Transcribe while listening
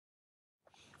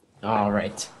All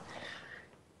right.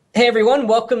 Hey, everyone.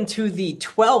 Welcome to the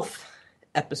 12th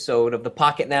episode of the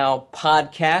Pocketnow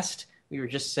Podcast. We were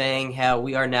just saying how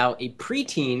we are now a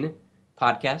preteen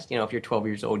podcast. You know, if you're 12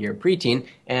 years old, you're a preteen.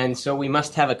 And so we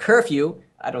must have a curfew.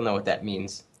 I don't know what that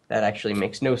means. That actually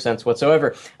makes no sense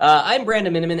whatsoever. I'm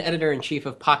Brandon Miniman, editor-in-chief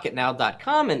of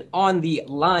Pocketnow.com. And on the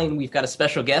line, we've got a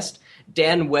special guest,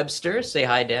 Dan Webster. Say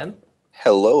hi, Dan.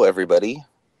 Hello, everybody.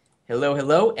 Hello,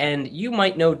 hello, and you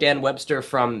might know Dan Webster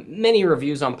from many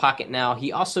reviews on Pocketnow.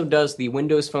 He also does the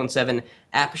Windows Phone 7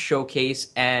 App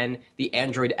Showcase and the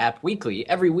Android App Weekly.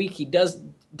 Every week he does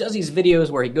these videos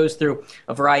where he goes through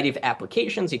a variety of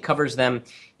applications. He covers them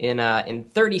in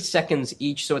 30 seconds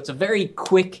each, so it's a very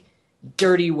quick,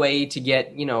 dirty way to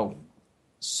get,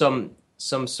 some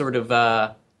sort of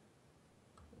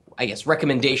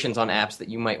recommendations on apps that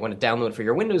you might want to download for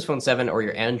your Windows Phone 7 or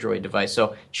your Android device.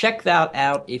 So check that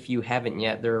out if you haven't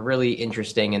yet. They're really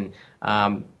interesting, and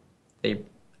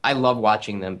I love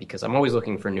watching them because I'm always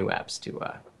looking for new apps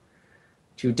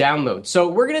to download. So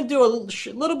we're going to do a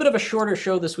little bit of a shorter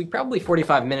show this week, probably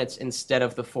 45 minutes instead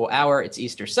of the full hour. It's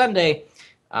Easter Sunday,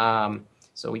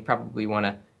 so we probably want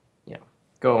to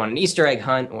go on an Easter egg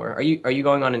hunt. Or are you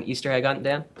going on an Easter egg hunt,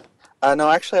 Dan? No,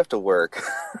 I actually have to work.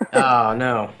 Oh,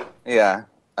 no. Yeah,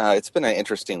 it's been an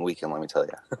interesting weekend, let me tell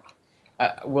you.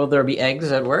 Will there be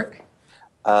eggs at work?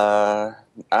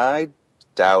 I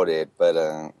doubt it,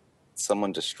 but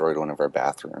someone destroyed one of our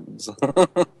bathrooms.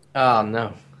 Oh,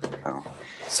 no. Oh.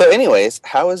 So anyways,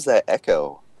 how is that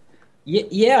Echo?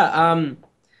 Yeah.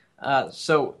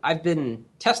 So I've been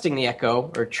testing the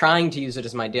Echo, or trying to use it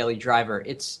as my daily driver.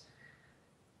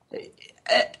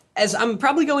 As I'm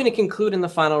probably going to conclude in the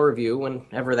final review,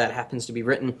 whenever that happens to be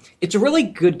written, it's a really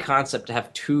good concept to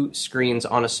have two screens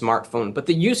on a smartphone, but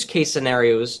the use case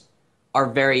scenarios are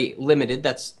very limited.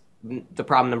 That's the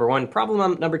problem number one.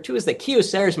 Problem number two is that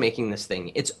Kyocera is making this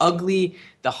thing. It's ugly,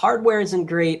 the hardware isn't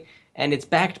great, and it's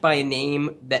backed by a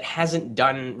name that hasn't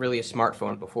done really a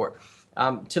smartphone before.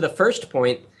 To the first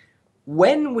point,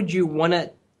 when would you want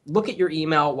to look at your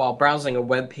email while browsing a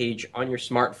web page on your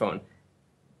smartphone?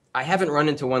 I haven't run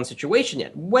into one situation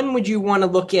yet. When would you want to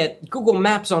look at Google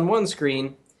Maps on one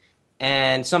screen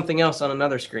and something else on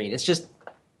another screen? It's just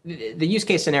the use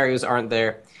case scenarios aren't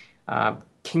there.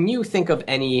 Can you think of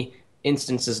any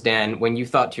instances, Dan, when you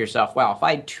thought to yourself, wow, if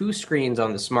I had two screens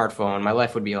on the smartphone, my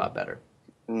life would be a lot better?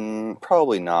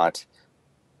 Probably not.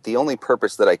 The only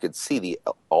purpose that I could see the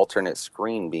alternate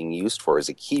screen being used for is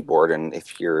a keyboard, and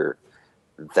if you're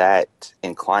that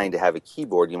inclined to have a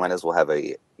keyboard, you might as well have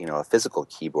a physical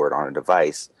keyboard on a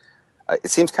device.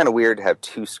 It seems kind of weird to have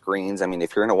two screens. I mean,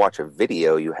 if you're going to watch a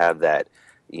video, you have that,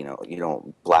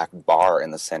 black bar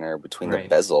in the center between Right.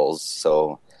 the bezels.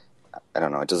 So I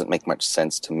don't know. It doesn't make much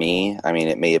sense to me. I mean,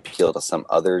 it may appeal to some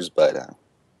others, but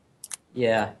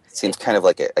Yeah. it seems kind of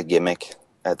like a gimmick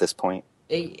at this point.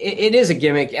 It is a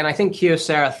gimmick, and I think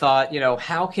Kyocera thought,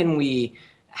 how can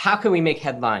we make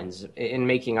headlines in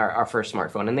making our first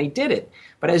smartphone? And they did it.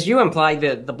 But as you implied,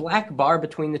 the black bar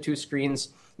between the two screens,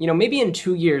 maybe in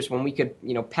 2 years when we could,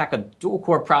 pack a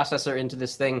dual-core processor into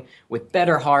this thing with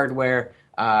better hardware,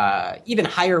 even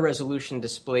higher resolution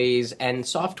displays, and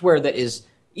software that is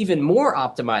even more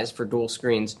optimized for dual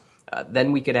screens,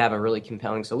 then we could have a really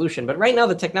compelling solution. But right now,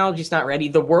 the technology's not ready.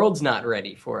 The world's not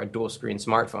ready for a dual-screen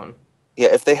smartphone.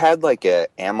 Yeah, if they had like a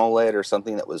AMOLED or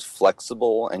something that was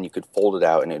flexible and you could fold it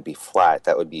out and it'd be flat,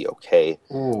 that would be okay.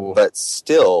 Ooh. But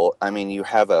still, I mean, you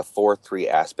have a 4:3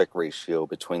 aspect ratio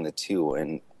between the two,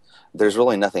 and there's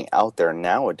really nothing out there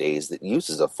nowadays that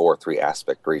uses a 4:3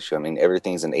 aspect ratio. I mean,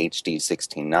 everything's in HD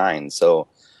 16:9, so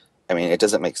I mean, it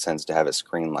doesn't make sense to have a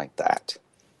screen like that.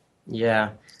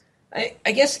 Yeah.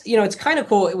 I guess, it's kind of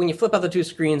cool when you flip out the two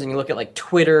screens and you look at like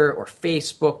Twitter or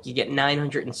Facebook, you get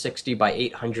 960 by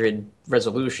 800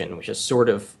 resolution, which is sort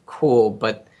of cool,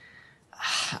 but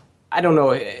I don't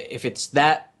know if it's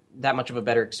that much of a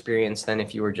better experience than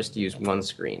if you were just to use one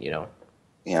screen.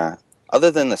 Yeah. Other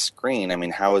than the screen, I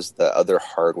mean, how is the other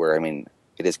hardware? I mean,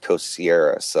 it is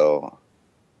Kyocera, so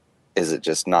is it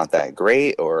just not that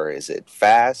great, or is it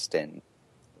fast? And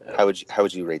how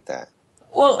would you rate that?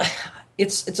 Well,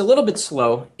 it's a little bit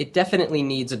slow. It definitely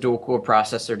needs a dual-core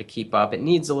processor to keep up. It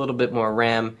needs a little bit more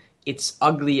RAM. It's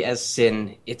ugly as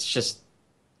sin. It's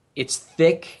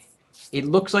thick. It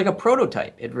looks like a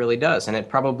prototype. It really does, and it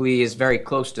probably is very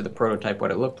close to the prototype what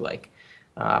it looked like.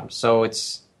 So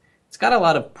it's got a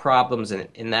lot of problems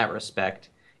in that respect.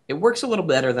 It works a little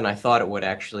better than I thought it would,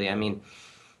 actually. I mean,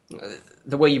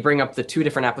 the way you bring up the two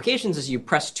different applications is you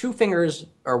press two fingers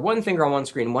or one finger on one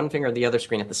screen, one finger on the other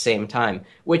screen at the same time,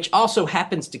 which also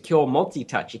happens to kill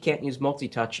multi-touch. You can't use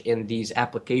multi-touch in these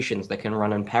applications that can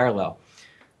run in parallel.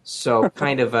 So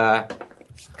kind of a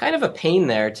pain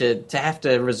there to have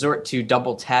to resort to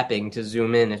double tapping to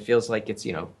zoom in. It feels like it's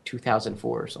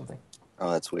 2004 or something.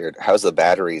 Oh, that's weird. How's the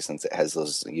battery since it has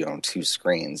those two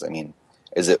screens? I mean,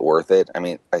 is it worth it? I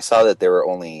mean, I saw that there were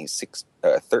only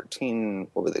 13,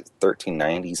 what was it,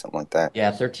 1390, something like that. Yeah,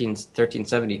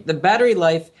 1370. The battery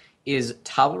life is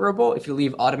tolerable if you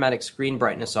leave automatic screen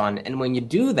brightness on, and when you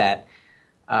do that,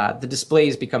 the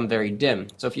displays become very dim.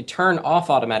 So if you turn off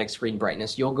automatic screen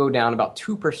brightness, you'll go down about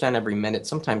 2% every minute,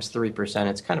 sometimes 3%.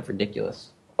 It's kind of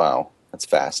ridiculous. Wow, that's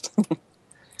fast.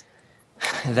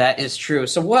 That is true.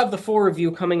 So we'll have the full review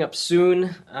coming up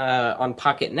soon on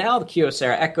Pocketnow, the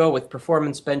Kyocera Echo with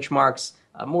performance benchmarks,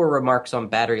 more remarks on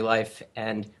battery life,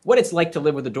 and what it's like to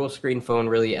live with a dual-screen phone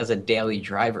really as a daily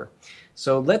driver.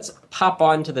 So let's pop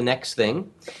on to the next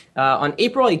thing. On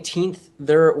April 18th,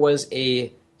 there was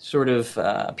a sort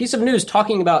of piece of news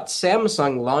talking about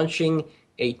Samsung launching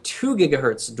a 2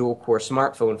 gigahertz dual-core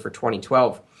smartphone for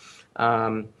 2012.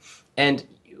 And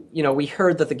we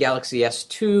heard that the Galaxy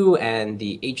S2 and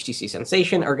the HTC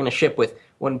Sensation are going to ship with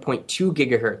 1.2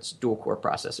 gigahertz dual-core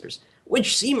processors,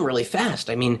 which seem really fast.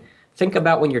 I mean, think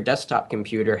about when your desktop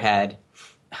computer had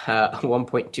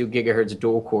 1.2 gigahertz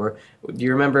dual-core. Do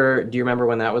you remember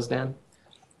when that was, Dan?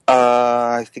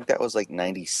 I think that was like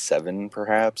 97,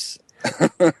 perhaps.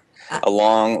 A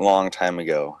long time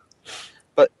ago.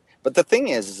 But the thing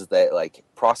is that like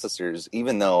processors,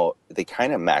 even though they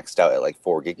kind of maxed out at like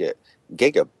 4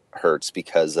 gigahertz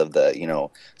because of the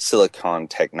silicon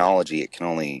technology, it can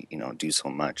only do so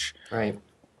much. Right.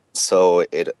 So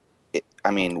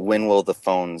I mean, when will the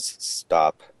phones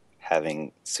stop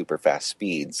having super fast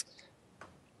speeds?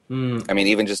 I mean,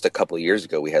 even just a couple of years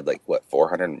ago, we had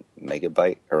 400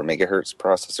 megahertz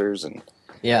processors, and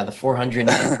yeah, the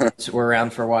 400 were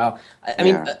around for a while. I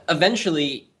mean,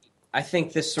 eventually, I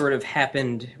think this sort of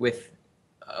happened with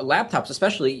laptops,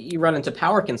 especially. You run into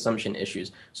power consumption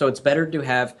issues, so it's better to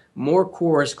have more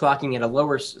cores clocking at a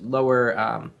lower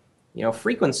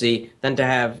frequency than to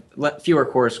have fewer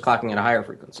cores clocking at a higher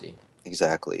frequency.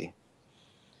 Exactly.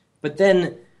 But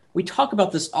then we talk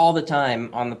about this all the time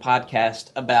on the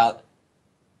podcast about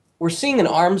we're seeing an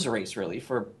arms race really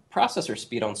for processor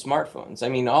speed on smartphones. I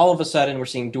mean, all of a sudden we're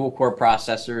seeing dual core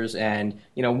processors, and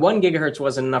 1 gigahertz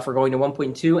wasn't enough. We're going to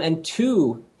 1.2 and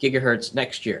 2 gigahertz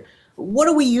next year. What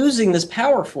are we using this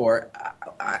power for?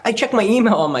 I check my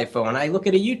email on my phone. I look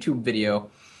at a YouTube video.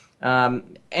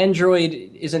 Android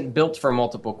isn't built for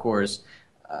multiple cores.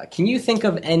 Can you think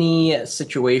of any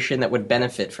situation that would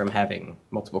benefit from having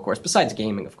multiple cores, besides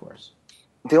gaming, of course?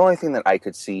 The only thing that I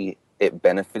could see it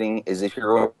benefiting is if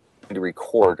you're going to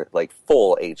record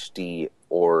full HD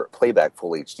or playback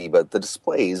full HD, but the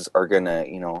displays are going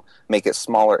to, make it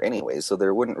smaller anyway, so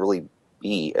there wouldn't really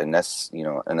be a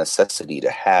necessity to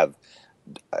have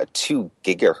a 2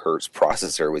 gigahertz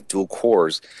processor with dual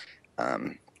cores,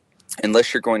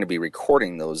 unless you're going to be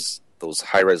recording those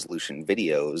high resolution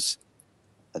videos.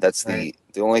 That's right.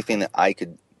 the only thing that I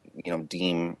could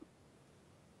deem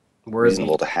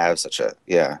reasonable to have such a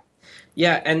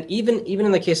Yeah, and even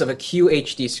in the case of a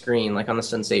QHD screen, like on the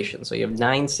Sensation, so you have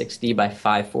 960 by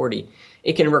 540,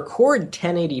 it can record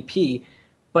 1080p,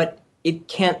 but it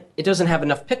doesn't have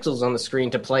enough pixels on the screen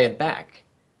to play it back.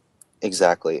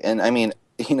 Exactly. And I mean,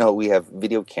 we have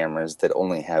video cameras that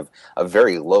only have a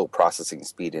very low processing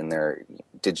speed in their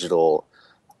digital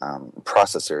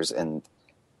processors, and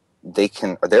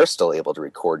they're still able to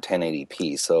record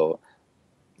 1080p. So,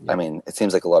 yeah. I mean, it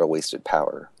seems like a lot of wasted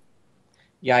power.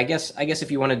 Yeah, I guess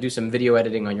if you want to do some video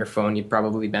editing on your phone, you'd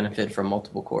probably benefit from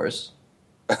multiple cores.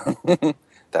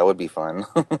 That would be fun.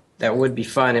 That would be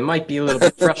fun. It might be a little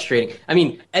bit frustrating. I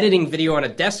mean, editing video on a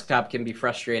desktop can be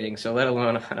frustrating, so let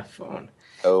alone on a phone.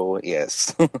 Oh,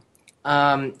 yes.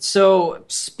 So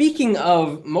speaking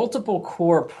of multiple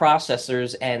core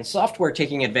processors and software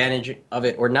taking advantage of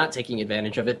it or not taking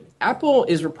advantage of it, Apple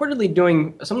is reportedly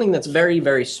doing something that's very,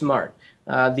 very smart.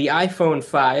 The iPhone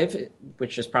 5,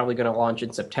 which is probably going to launch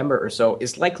in September or so,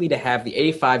 is likely to have the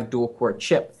A5 dual-core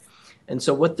chip. And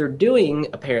so what they're doing,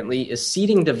 apparently, is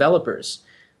seeding developers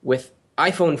with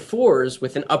iPhone 4s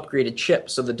with an upgraded chip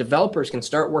so the developers can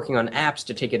start working on apps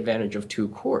to take advantage of 2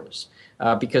 cores.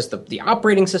 Because the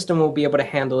operating system will be able to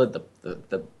handle it,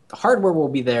 the hardware will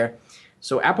be there.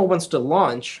 So Apple wants to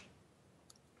launch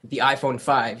the iPhone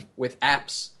 5 with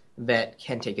apps that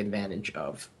can take advantage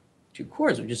of 2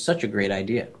 cores, which is such a great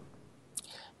idea.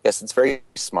 Yes, it's very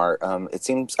smart. It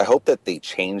seems. I hope that they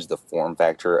change the form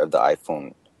factor of the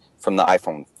iPhone from the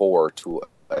iPhone 4 to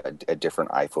a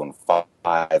different iPhone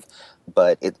 5.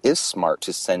 But it is smart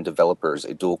to send developers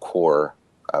a dual core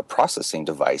processing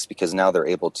device because now they're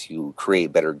able to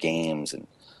create better games and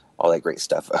all that great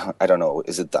stuff. I don't know.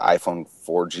 Is it the iPhone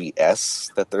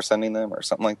 4GS that they're sending them or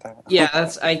something like that? Yeah,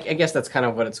 that's I guess that's kind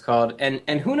of what it's called.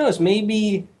 And who knows,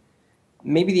 maybe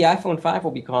the iPhone 5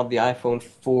 will be called the iPhone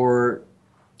 4.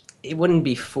 It wouldn't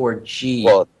be 4G.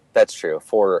 Well, that's true.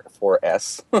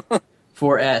 4S.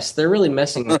 4S. They're really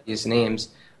messing with these names.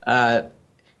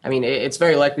 I mean, it's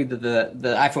very likely that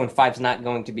the iPhone 5 is not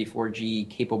going to be 4G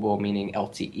capable, meaning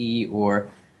LTE, or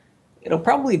it'll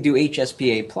probably do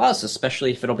HSPA plus,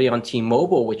 especially if it'll be on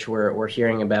T-Mobile, which we're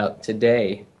hearing about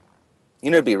today.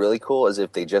 You know, it'd be really cool is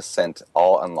if they just sent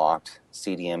all unlocked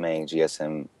CDMA,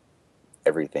 GSM,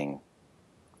 everything.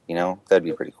 You know, that'd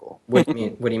be pretty cool. What do you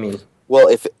mean? What do you mean? Well,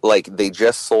 if like they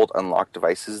just sold unlocked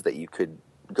devices that you could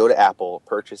go to Apple,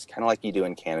 purchase, kind of like you do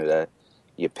in Canada.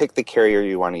 You pick the carrier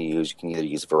you want to use. You can either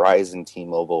use Verizon,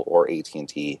 T-Mobile, or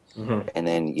AT&T, and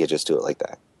then you just do it like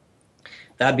that.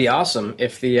 That'd be awesome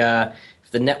if the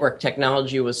network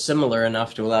technology was similar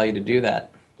enough to allow you to do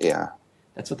that. Yeah,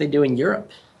 that's what they do in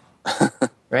Europe,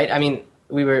 right? I mean,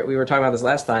 we were talking about this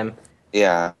last time.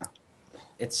 Yeah,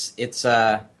 it's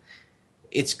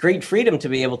great freedom to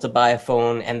be able to buy a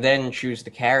phone and then choose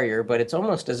the carrier, but it's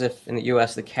almost as if in the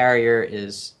U.S. the carrier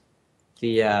is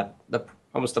the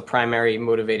almost the primary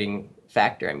motivating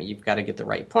factor. I mean, you've got to get the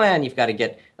right plan, you've got to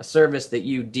get a service that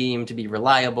you deem to be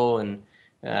reliable and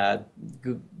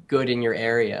good in your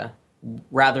area,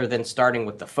 rather than starting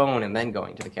with the phone and then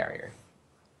going to the carrier.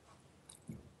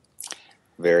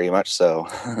 Very much so.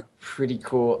 Pretty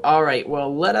cool. All right,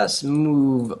 well, let us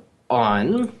move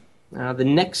on. The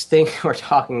next thing we're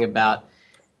talking about,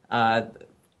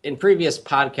 in previous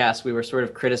podcasts, we were sort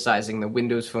of criticizing the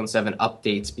Windows Phone 7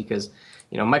 updates because,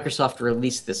 Microsoft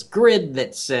released this grid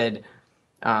that said,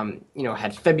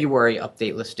 had February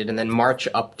update listed and then March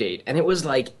update. And it was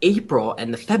like April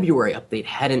and the February update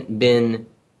hadn't been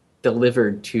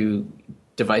delivered to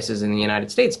devices in the United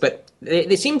States. But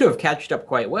they seem to have catched up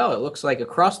quite well. It looks like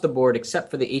across the board, except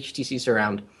for the HTC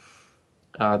Surround,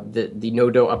 the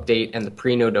NoDo update and the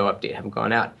pre-NoDo update have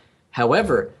gone out.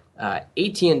 However,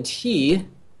 AT&T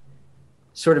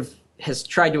sort of has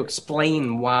tried to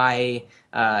explain why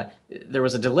there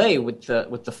was a delay with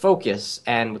the Focus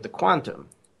and with the Quantum,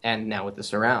 and now with the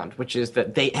Surround, which is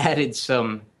that they added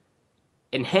some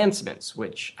enhancements,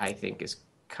 which I think is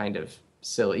kind of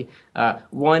silly.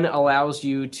 One allows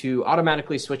you to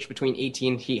automatically switch between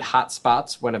AT&T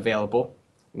hotspots when available.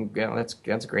 Yeah,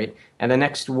 that's great. And the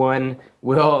next one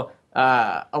will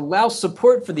allow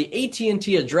support for the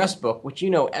AT&T address book, which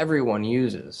everyone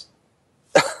uses.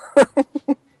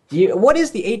 What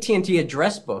is the AT&T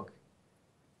address book?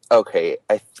 Okay,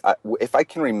 if I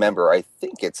can remember, I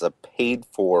think it's a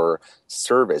paid-for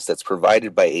service that's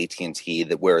provided by AT&T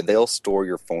where they'll store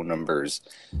your phone numbers.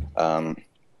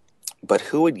 But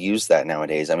who would use that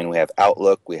nowadays? I mean, we have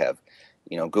Outlook, we have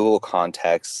Google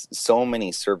Contacts, so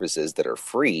many services that are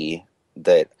free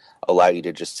that allow you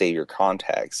to just save your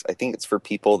contacts. I think it's for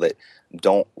people that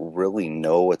don't really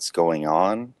know what's going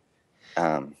on.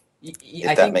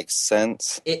 If that makes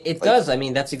sense. It does. I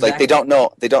mean, that's exactly like they don't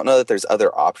know that there's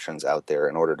other options out there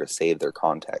in order to save their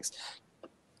contacts.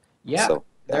 Yeah. So,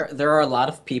 there are a lot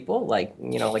of people like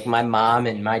my mom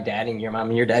and my dad and your mom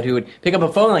and your dad who would pick up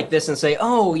a phone like this and say,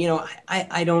 "Oh,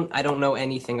 I don't know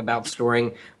anything about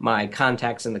storing my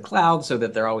contacts in the cloud so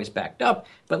that they're always backed up.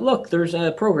 But look, there's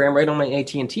a program right on my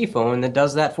AT&T phone that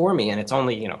does that for me, and it's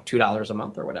only $2 a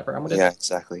month or whatever."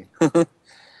 Exactly.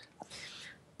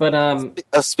 But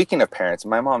speaking of parents,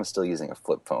 my mom is still using a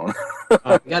flip phone.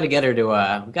 We got to get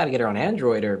her on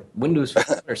Android or Windows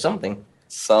Phone or something.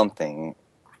 Something.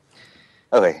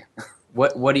 Okay.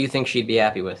 What do you think she'd be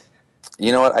happy with?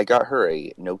 You know what? I got her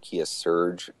a Nokia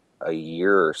Surge a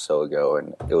year or so ago,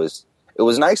 and it was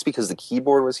nice because the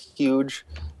keyboard was huge,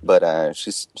 but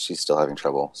she's still having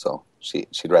trouble, so she'd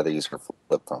rather use her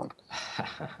flip phone.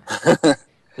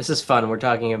 This is fun. We're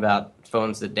talking about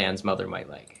phones that Dan's mother might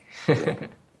like.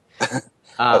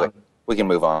 Okay, we can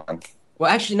move on. Well,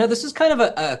 actually, no, this is kind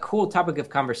of a cool topic of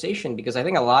conversation because I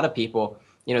think a lot of people,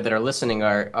 that are listening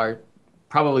are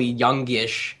probably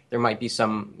youngish. There might be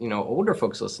some, older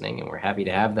folks listening, and we're happy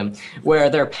to have them, where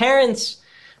their parents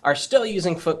are still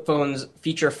using flip phones,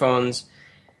 feature phones.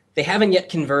 They haven't yet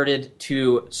converted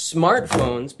to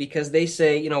smartphones because they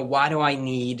say, why do I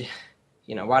need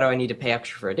to pay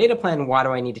extra for a data plan? Why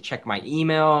do I need to check my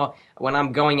email? When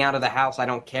I'm going out of the house, I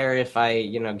don't care if I,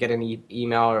 get an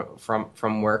email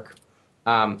from work.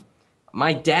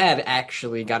 My dad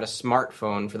actually got a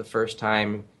smartphone for the first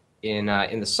time in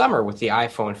the summer with the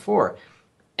iPhone 4,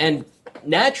 and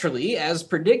naturally, as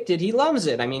predicted, he loves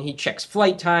it. I mean, he checks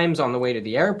flight times on the way to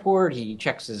the airport. He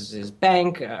checks his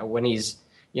bank when he's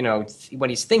when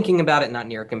he's thinking about it, not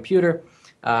near a computer.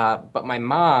 But my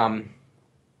mom,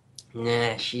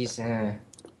 nah, she's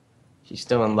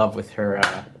still in love with her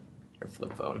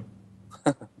flip phone.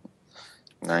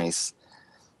 Nice.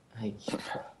 I,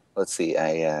 Let's see.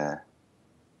 I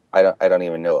don't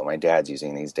even know what my dad's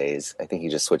using these days. I think he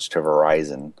just switched to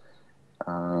Verizon.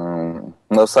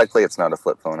 Most likely it's not a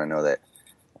flip phone. I know that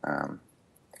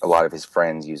a lot of his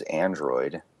friends use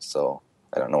Android, so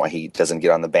I don't know why he doesn't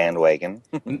get on the bandwagon.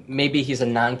 Maybe he's a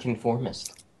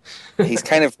nonconformist. He's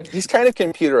kind of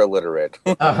computer illiterate.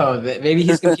 Oh, maybe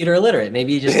he's computer illiterate.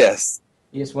 Maybe he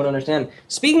just won't understand.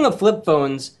 Speaking of flip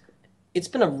phones, it's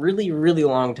been a really, really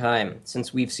long time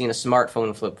since we've seen a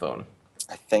smartphone flip phone.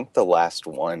 I think the last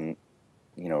one,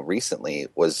 recently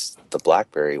was the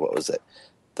BlackBerry. What was it?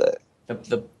 I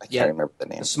can't remember the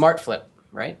name. The Smart Flip,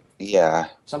 right? Yeah.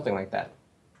 Something like that.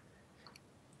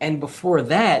 And before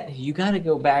that, you got to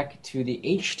go back to the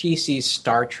HTC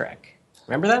Star Trek.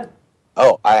 Remember that?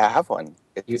 Oh, I have one.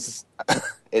 It's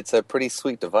it's a pretty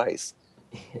sweet device.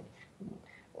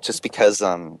 Just because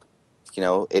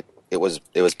it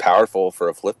was powerful for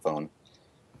a flip phone.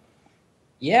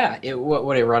 Yeah,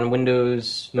 what it run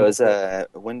Windows? It was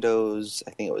Windows,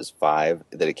 I think it was 5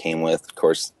 that it came with. Of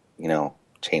course,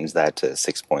 changed that to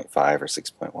 6.5 or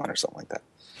 6.1 or something like that.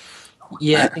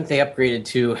 Yeah, I think they upgraded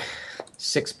to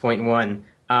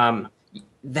 6.1.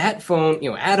 That phone,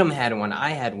 Adam had one,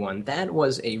 I had one. That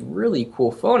was a really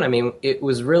cool phone. I mean, it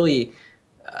was really,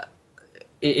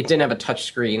 it didn't have a touch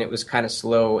screen. It was kind of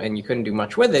slow, and you couldn't do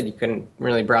much with it. You couldn't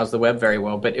really browse the web very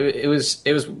well. But it was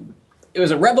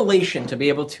a revelation to be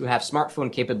able to have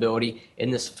smartphone capability in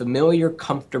this familiar,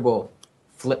 comfortable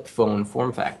flip phone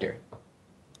form factor.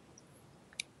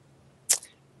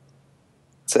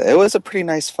 So it was a pretty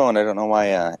nice phone. I don't know why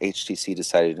HTC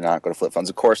decided to not go to flip phones.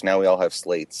 Of course, now we all have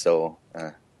slates, so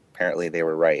apparently they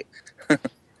were right.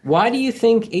 Why do you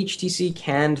think HTC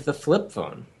canned the flip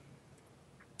phone?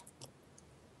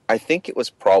 I think it was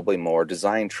probably more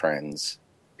design trends.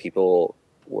 People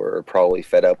were probably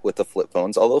fed up with the flip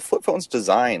phones, although flip phones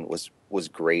design was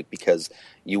great because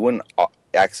you wouldn't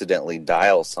accidentally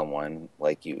dial someone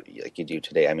like you do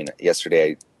today. I mean,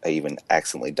 yesterday I even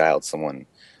accidentally dialed someone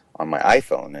on my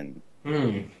iPhone,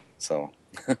 and so.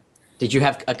 Did you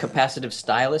have a capacitive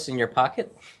stylus in your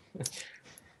pocket?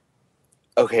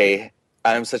 Okay,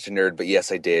 I'm such a nerd, but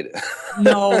yes, I did.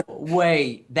 No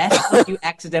way. That's how you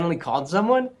accidentally called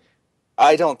someone?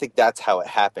 I don't think that's how it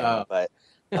happened, but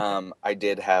I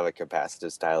did have a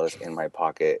capacitive stylus in my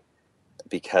pocket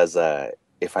because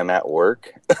if I'm at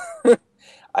work,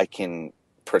 I can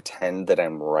pretend that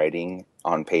I'm writing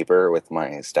on paper with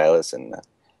my stylus and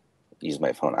use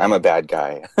my phone. I'm a bad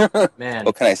guy. Man,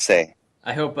 what can I say?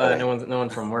 I hope no one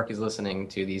from work is listening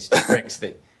to these tricks.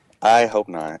 That I hope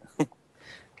not.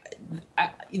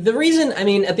 The reason, I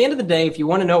mean, at the end of the day, if you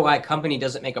want to know why a company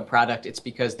doesn't make a product, it's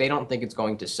because they don't think it's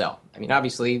going to sell. I mean,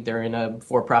 obviously, they're in a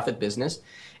for-profit business,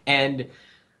 and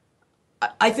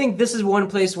I think this is one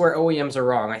place where OEMs are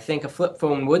wrong. I think a flip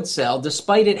phone would sell,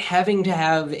 despite it having to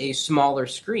have a smaller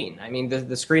screen. I mean,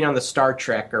 the screen on the Star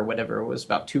Trek or whatever was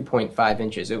about 2.5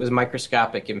 inches. It was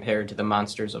microscopic compared to the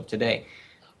monsters of today.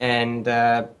 And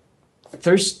there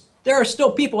are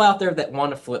still people out there that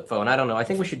want a flip phone. I don't know. I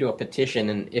think we should do a petition,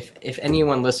 and if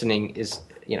anyone listening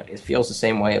it feels the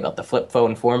same way about the flip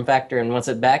phone form factor and wants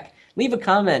it back, leave a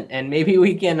comment, and maybe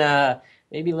we can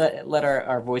maybe let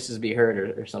our voices be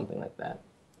heard or something like that.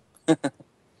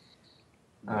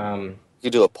 You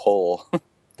do a poll.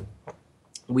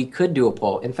 We could do a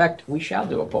poll. In fact, we shall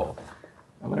do a poll.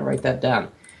 I'm going to write that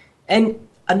down. And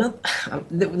another,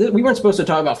 we weren't supposed to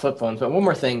talk about flip phones, but one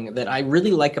more thing that I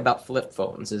really like about flip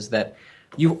phones is that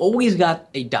you've always got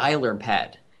a dialer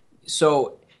pad.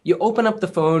 So you open up the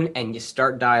phone and you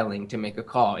start dialing to make a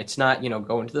call. It's not,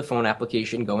 go into the phone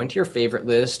application, go into your favorite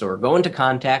list, or go into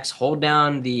contacts, hold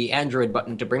down the Android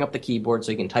button to bring up the keyboard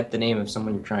so you can type the name of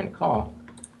someone you're trying to call.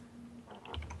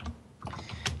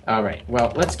 All right.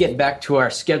 Well, let's get back to our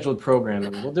scheduled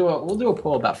programming. We'll do a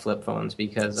poll about flip phones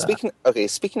because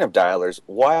speaking of dialers,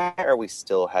 why are we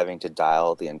still having to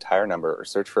dial the entire number or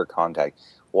search for a contact?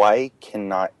 Why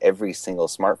cannot every single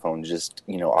smartphone just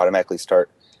automatically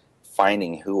start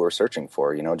finding who we're searching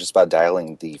for? Just by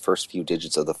dialing the first few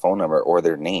digits of the phone number or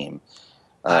their name.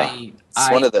 It's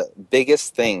one of the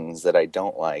biggest things that I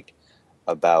don't like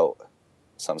about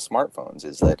some smartphones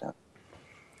is that.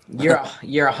 You're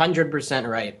 100%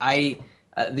 right.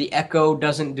 The Echo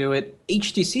doesn't do it.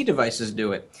 HTC devices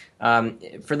do it.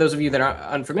 For those of you that are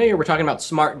unfamiliar, we're talking about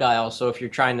smart dial. So if you're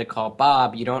trying to call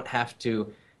Bob, you don't have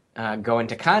to go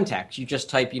into contacts. You just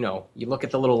type, you look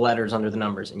at the little letters under the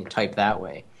numbers and you type that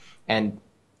way. And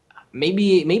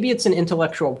maybe it's an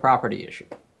intellectual property issue.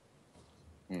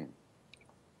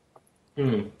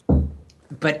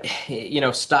 But,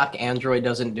 stock Android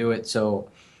doesn't do it. So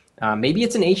maybe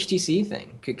it's an HTC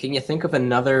thing. Can you think of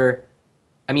another?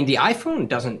 I mean, the iPhone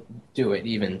doesn't do it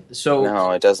even. So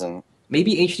no, it doesn't.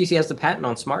 Maybe HTC has the patent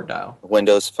on Smart Dial.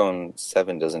 Windows Phone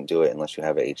 7 doesn't do it unless you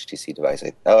have an HTC device.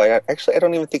 I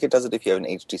don't even think it does it if you have an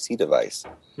HTC device.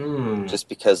 Just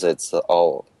because it's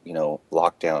all,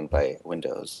 locked down by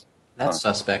Windows. That's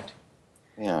suspect.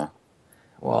 Yeah.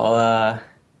 Well,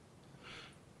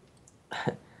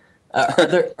 are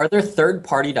there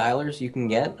third-party dialers you can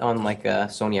get on like a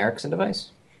Sony Ericsson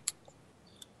device?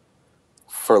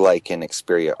 For like an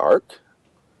Xperia Arc?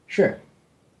 Sure.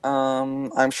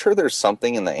 I'm sure there's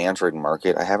something in the Android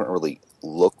market. I haven't really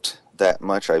looked that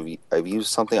much. I've used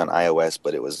something on iOS,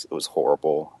 but it was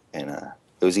horrible, and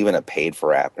it was even a paid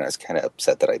for app, and I was kind of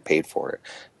upset that I paid for it.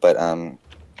 But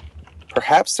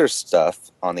perhaps there's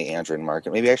stuff on the Android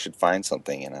market. Maybe I should find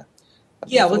something in a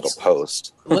little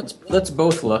post. let's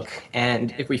both look,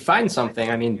 and if we find something,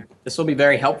 I mean, this will be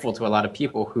very helpful to a lot of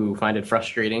people who find it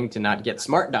frustrating to not get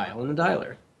Smart Dial in the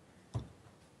dialer.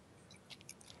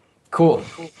 Cool.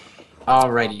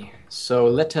 Alrighty. So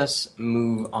let us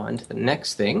move on to the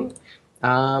next thing.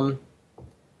 Dan,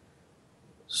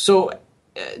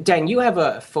 you have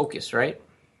a Focus, right?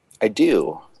 I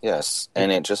do, yes.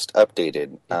 And it just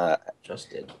updated. Just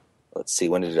did. Let's see,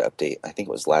 when did it update? I think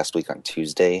it was last week on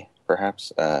Tuesday,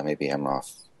 perhaps. Maybe I'm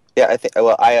off. Yeah, I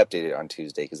updated it on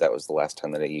Tuesday because that was the last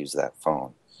time that I used that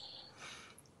phone.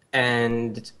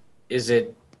 And is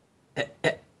it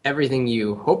everything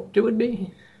you hoped it would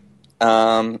be?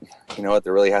 You know what?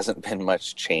 There really hasn't been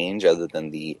much change other than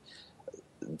the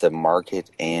market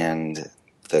and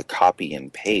the copy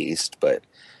and paste, but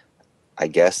I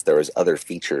guess there was other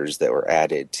features that were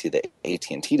added to the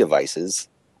AT&T devices.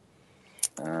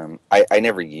 I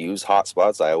never use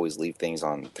hotspots. I always leave things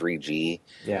on 3G.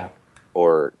 Yeah.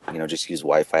 Or, just use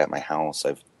Wi-Fi at my house.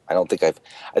 I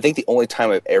think the only time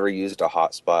I've ever used a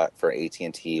hotspot for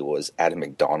AT&T was at a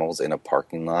McDonald's in a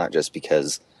parking lot, just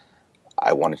because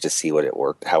I wanted to see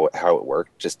how it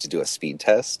worked, just to do a speed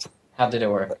test. How did it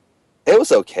work? It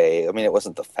was okay. I mean, it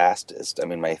wasn't the fastest. I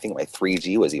mean, I think my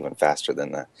 3G was even faster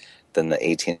than the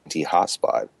AT&T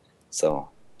hotspot. So,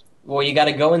 well, you got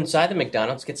to go inside the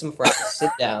McDonald's, get some fries,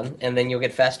 sit down, and then you'll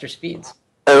get faster speeds.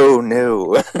 Oh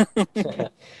no.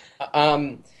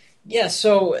 Yeah.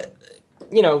 So,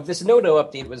 this NoDo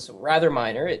update was rather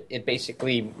minor. It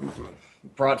basically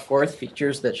brought forth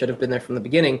features that should have been there from the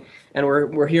beginning, and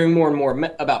we're hearing more and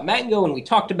more about Mango, and we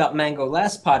talked about Mango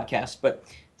last podcast, but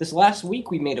this last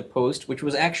week we made a post which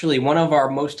was actually one of our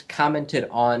most commented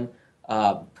on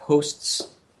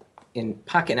posts in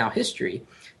Pocketnow history,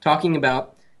 talking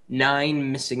about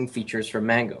 9 missing features from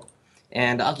Mango.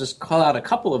 And I'll just call out a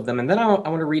couple of them, and then I want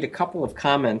to read a couple of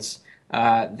comments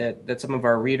that some of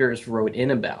our readers wrote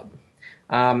in about.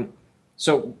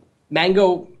 So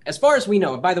Mango, as far as we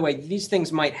know, and by the way, these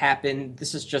things might happen.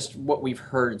 This is just what we've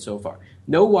heard so far.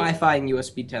 No Wi-Fi and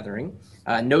USB tethering,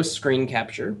 no screen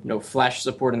capture, no flash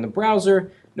support in the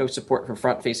browser, no support for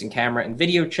front-facing camera and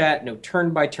video chat, no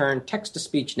turn-by-turn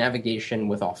text-to-speech navigation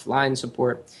with offline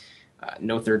support,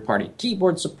 no third-party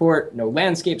keyboard support, no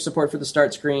landscape support for the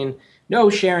start screen, no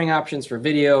sharing options for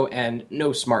video, and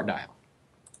no Smart Dial.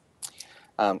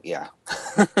 Yeah.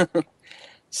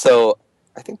 So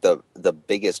I think the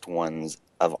biggest ones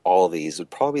of all of these would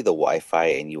probably be the Wi-Fi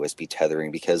and USB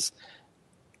tethering, because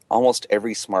almost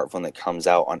every smartphone that comes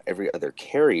out on every other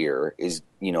carrier is,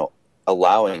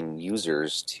 allowing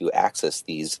users to access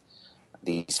these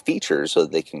features so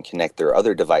that they can connect their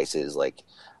other devices, like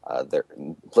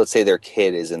let's say their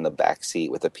kid is in the back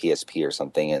seat with a PSP or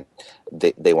something, and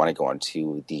they want to go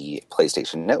onto the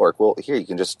PlayStation Network. Well, here you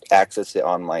can just access it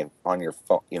on your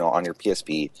phone, on your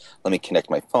PSP. Let me connect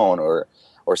my phone, or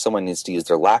someone needs to use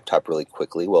their laptop really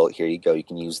quickly. Well, here you go. You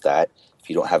can use that if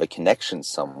you don't have a connection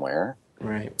somewhere.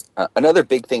 Right. Another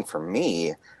big thing for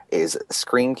me is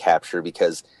screen capture,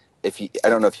 because I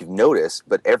don't know if you've noticed,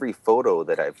 but every photo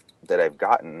that I've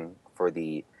gotten for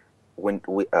the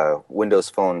Windows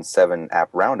Phone 7 app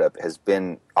roundup has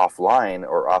been offline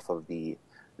or off of the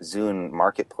Zune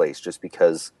marketplace, just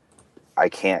because I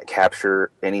can't capture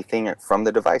anything from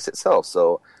the device itself.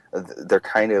 So they're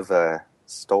kind of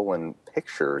stolen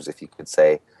pictures, if you could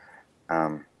say.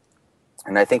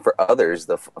 And I think for others,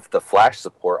 the flash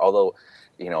support, although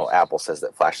Apple says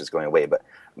that Flash is going away, but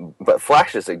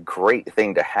Flash is a great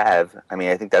thing to have. I mean,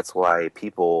 I think that's why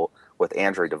people with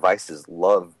Android devices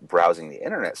love browsing the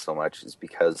internet so much, is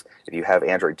because if you have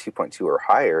Android 2.2 or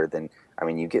higher, then I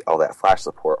mean, you get all that Flash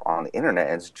support on the internet,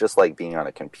 and it's just like being on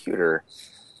a computer.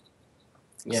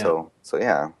 Yeah. So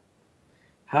yeah.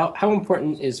 How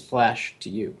important is Flash to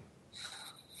you?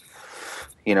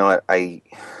 You know what?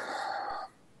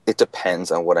 It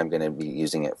depends on what I'm going to be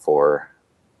using it for.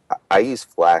 I use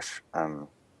Flash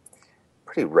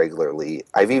pretty regularly.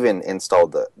 I've even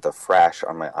installed the Flash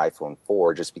on my iPhone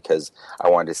 4 just because I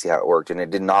wanted to see how it worked, and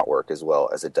it did not work as well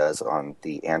as it does on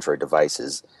the Android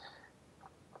devices.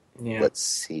 Yeah. Let's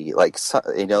see.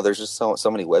 There's just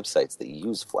so many websites that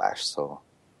use Flash. So.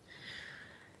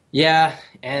 Yeah,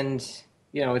 and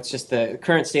it's just the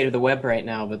current state of the web right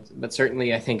now. But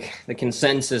certainly, I think the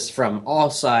consensus from all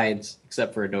sides,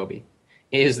 except for Adobe,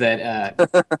 is that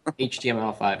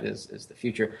HTML5 is the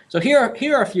future. So here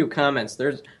are a few comments.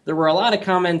 There were a lot of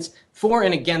comments for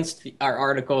and against our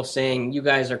article, saying you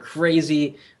guys are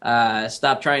crazy,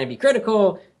 stop trying to be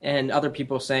critical, and other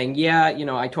people saying, yeah,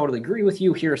 I totally agree with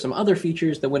you. Here are some other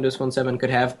features that Windows Phone 7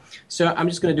 could have. So I'm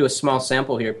just going to do a small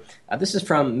sample here. This is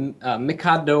from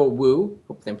Mikado Wu.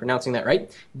 Hope I'm pronouncing that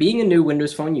right. Being a new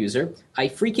Windows Phone user, I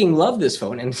freaking love this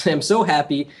phone, and I'm so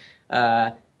happy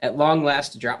at long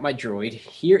last to drop my Droid.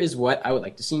 Here is what I would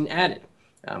like to see added.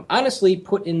 Honestly,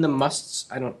 put in the musts.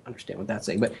 I don't understand what that's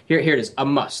saying, but here it is, a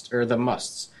must, or the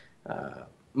musts.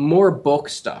 More bulk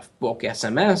stuff, bulk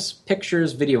SMS,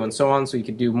 pictures, video, and so on, so you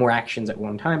could do more actions at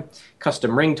one time.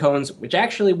 Custom ringtones, which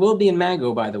actually will be in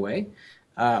Mago, by the way.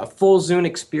 A full Zune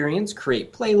experience,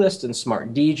 create playlist, and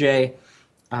smart DJ.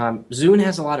 Zune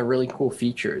has a lot of really cool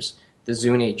features, the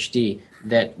Zune HD,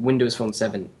 that Windows Phone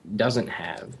 7 doesn't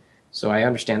have. So I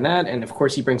understand that, and of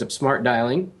course he brings up smart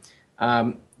dialing.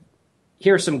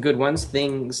 Here are some good ones,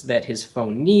 things that his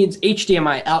phone needs.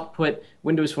 HDMI output,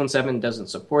 Windows Phone 7 doesn't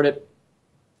support it.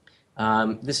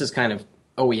 This is kind of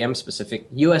OEM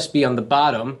specific. USB on the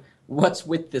bottom. What's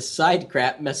with this side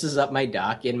crap messes up my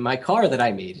dock in my car that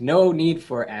I made. No need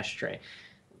for ashtray.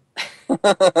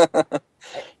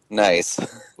 Nice.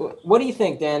 What do you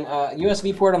think, Dan?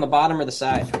 USB port on the bottom or the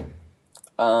side?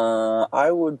 I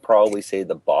would probably say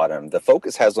the bottom. The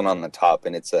Focus has one on the top,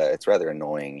 and it's rather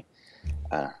annoying.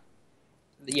 The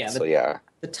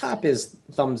top is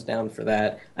thumbs down for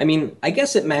that. I mean, I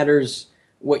guess it matters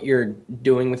what you're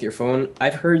doing with your phone.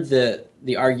 I've heard the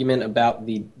argument about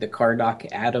the car dock.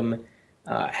 Adam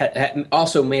had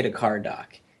also made a car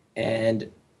dock,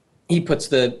 and he puts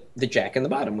the jack in the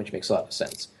bottom, which makes a lot of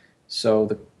sense.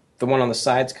 So the one on the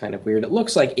side's kind of weird. It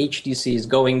looks like HTC is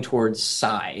going towards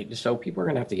side, so people are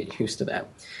going to have to get used to that.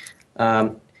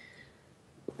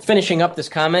 Finishing up this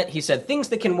comment, he said, things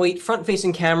that can wait,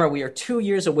 front-facing camera. We are 2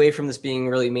 years away from this being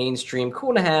really mainstream.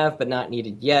 Cool to have, but not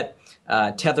needed yet.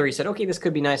 Tether, he said, okay, this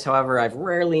could be nice. However, I've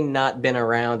rarely not been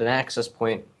around an access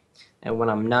point, and when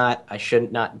I'm not, I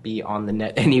should not be on the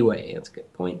net anyway. That's a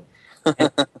good point.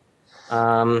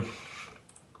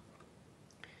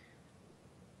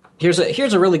 Here's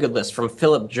a really good list from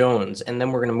Philip Jones, and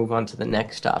then we're going to move on to the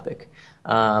next topic.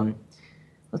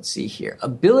 Let's see here.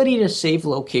 Ability to save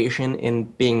location in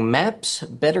Bing Maps,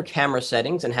 better camera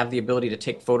settings, and have the ability to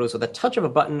take photos with a touch of a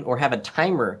button or have a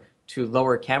timer to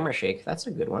lower camera shake. That's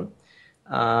a good one.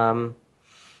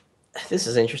 This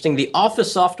is interesting. The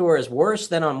Office software is worse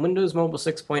than on Windows Mobile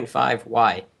 6.5.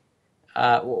 Why?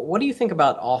 What do you think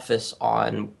about Office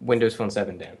on Windows Phone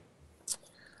 7, Dan?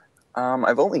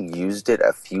 I've only used it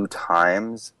a few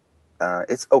times.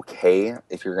 It's okay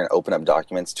if you're going to open up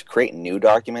documents. To create new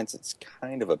documents, it's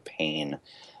kind of a pain.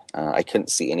 I couldn't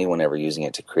see anyone ever using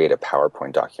it to create a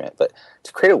PowerPoint document. But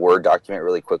to create a Word document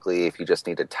really quickly, if you just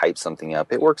need to type something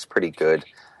up, it works pretty good.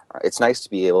 It's nice to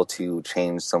be able to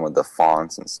change some of the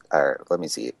fonts. Let me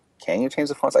see. Can you change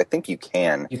the fonts? I think you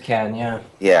can. You can, yeah.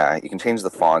 Yeah, you can change the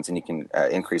fonts and you can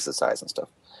increase the size and stuff.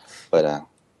 But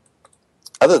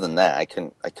other than that, I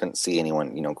couldn't see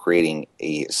anyone, creating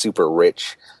a super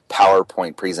rich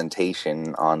PowerPoint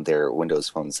presentation on their Windows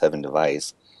Phone 7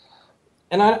 device.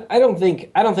 And I don't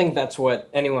think that's what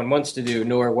anyone wants to do,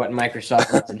 nor what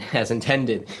Microsoft has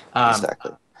intended.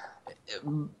 Exactly.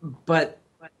 But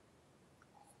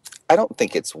I don't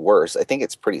think it's worse. I think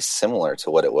it's pretty similar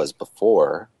to what it was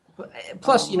before.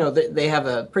 Plus, they have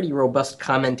a pretty robust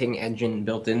commenting engine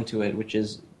built into it, which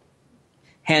is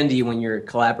handy when you're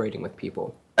collaborating with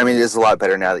people. I mean, it is a lot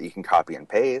better now that you can copy and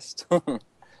paste.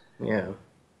 Yeah.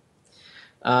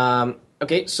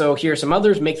 Okay, so here are some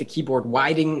others. Make the keyboard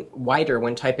wider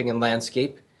when typing in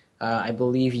landscape. I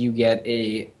believe you get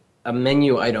a a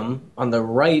menu item on the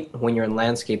right when you're in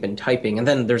landscape and typing, and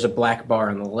then there's a black bar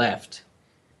on the left.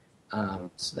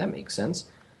 So that makes sense.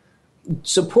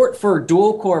 Support for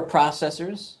dual-core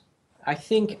processors. I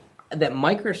think that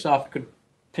Microsoft could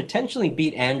potentially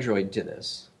beat Android to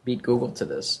this, beat Google to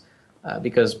this,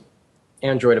 because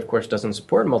Android, of course, doesn't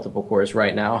support multiple cores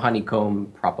right now.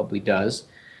 Honeycomb probably does.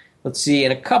 Let's see,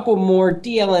 and a couple more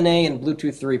DLNA and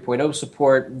Bluetooth 3.0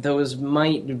 support. Those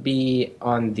might be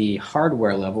on the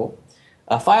hardware level.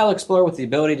 A File Explorer with the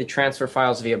ability to transfer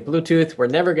files via Bluetooth. We're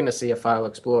never going to see a File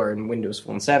Explorer in Windows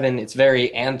Phone 7. It's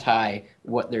very anti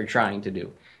what they're trying to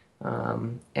do.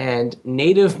 And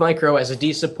native micro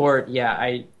SD support, yeah,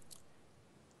 I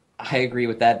agree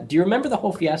with that. Do you remember the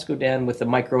whole fiasco, Dan, with the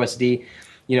micro SD?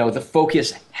 You know, the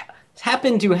Focus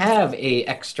happened to have a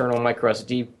external micro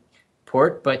SD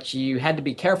port, but you had to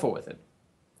be careful with it.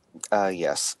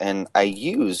 Yes, and I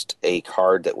used a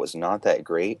card that was not that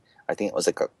great. I think it was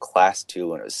like a class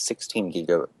 2, and it was 16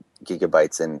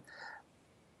 gigabytes, and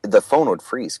the phone would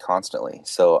freeze constantly.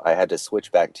 So I had to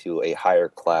switch back to a higher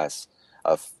class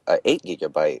of 8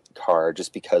 gigabyte card,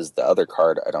 just because the other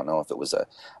card, I don't know if it was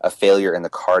a failure in the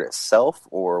card itself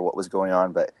or what was going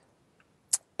on, but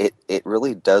it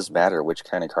really does matter which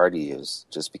kind of card you use,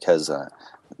 just because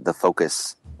the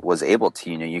Focus was able to,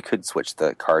 you could switch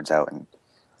the cards out, and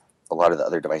a lot of the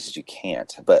other devices you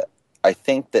can't. But I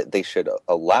think that they should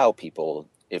allow people,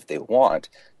 if they want,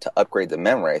 to upgrade the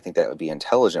memory. I think that would be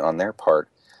intelligent on their part,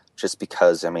 just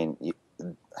because, I mean,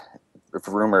 if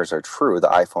rumors are true, the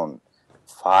iPhone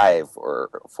 5 or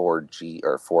 4G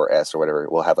or 4S or whatever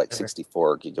will have like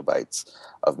 64 gigabytes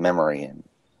of memory, and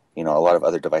a lot of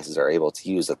other devices are able to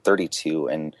use a 32,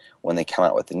 and when they come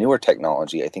out with the newer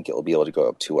technology, I think it will be able to go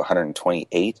up to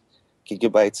 128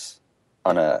 gigabytes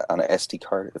on a SD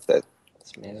card. That's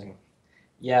amazing.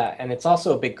 Yeah, and it's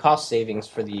also a big cost savings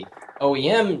for the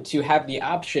OEM to have the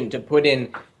option to put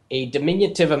in a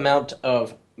diminutive amount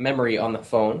of memory on the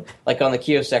phone. Like on the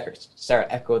Kyocera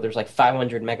Echo, there's like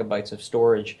 500 megabytes of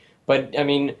storage. But I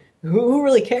mean, who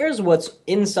really cares what's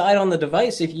inside on the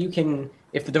device if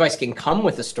the device can come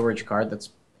with a storage card?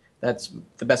 That's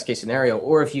the best case scenario.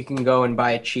 Or if you can go and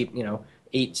buy a cheap,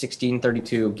 8, 16,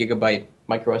 32 gigabyte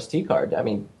micro SD card. I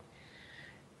mean,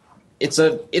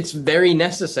 it's very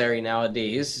necessary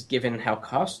nowadays, given how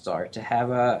costs are, to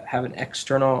have an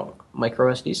external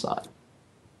micro SD slot.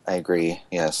 I agree.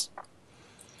 Yes.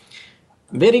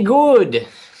 Very good.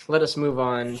 Let us move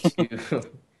on to.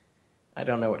 I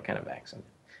don't know what kind of accent.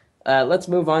 Let's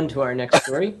move on to our next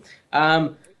story.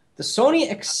 The Sony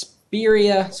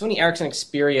Ericsson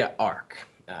Xperia Arc,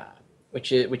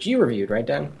 which you reviewed, right,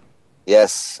 Dan?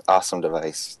 Yes. Awesome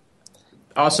device.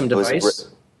 Awesome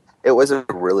device. It was a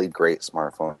really great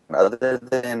smartphone. Other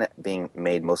than being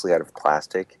made mostly out of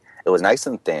plastic, it was nice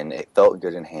and thin. It felt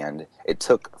good in hand. It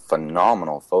took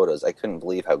phenomenal photos. I couldn't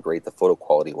believe how great the photo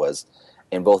quality was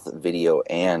in both video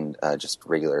and just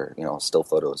regular, still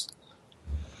photos.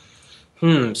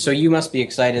 So you must be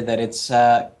excited that it's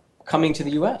coming to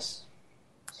the U.S.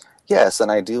 Yes,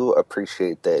 and I do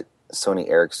appreciate that Sony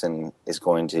Ericsson is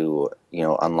going to,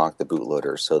 unlock the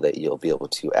bootloader so that you'll be able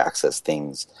to access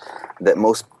things that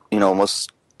most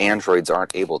Androids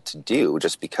aren't able to do,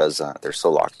 just because they're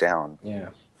so locked down.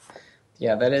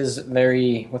 Yeah, that is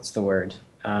very, what's the word?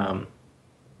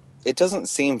 It doesn't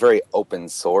seem very open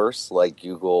source like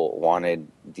Google wanted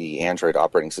the Android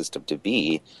operating system to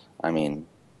be. I mean,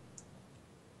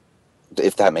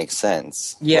 if that makes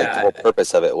sense. Yeah. Like, the whole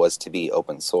purpose of it was to be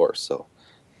open source. So,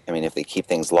 I mean, if they keep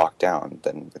things locked down,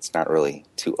 then it's not really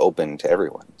too open to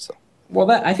everyone. So.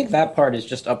 Well, I think that part is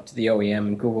just up to the OEM,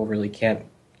 and Google really can't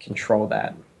control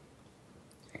that.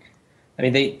 I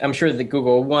mean, I'm sure that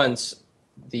Google wants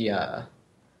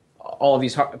all of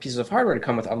these pieces of hardware to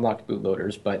come with unlocked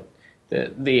bootloaders, but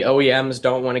the OEMs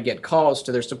don't want to get calls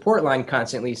to their support line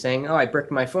constantly saying, "Oh, I bricked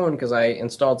my phone because I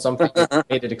installed something that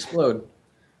made it explode."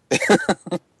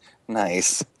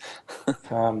 Nice.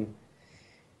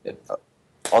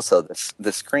 Also,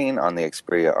 the screen on the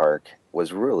Xperia Arc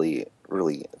was really,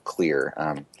 really clear.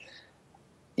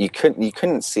 You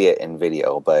couldn't see it in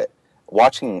video, but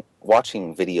watching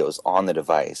videos on the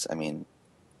device, I mean,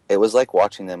 it was like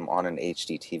watching them on an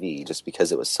HD TV, just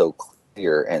because it was so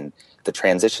clear, and the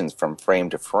transitions from frame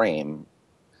to frame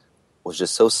was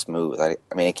just so smooth. I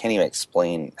mean, I can't even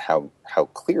explain how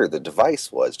clear the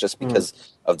device was, just because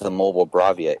of the mobile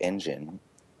Bravia engine.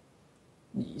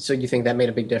 So you think that made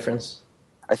a big difference?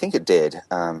 I think it did.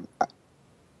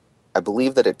 I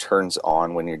believe that it turns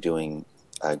on when you're doing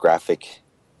graphic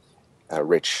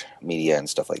rich media and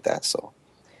stuff like that. So,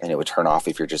 and it would turn off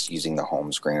if you're just using the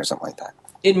home screen or something like that.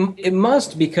 It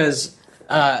must, because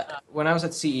When I was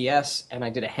at CES and I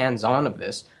did a hands-on of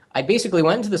this, I basically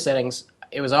went into the settings.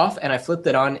 It was off, and I flipped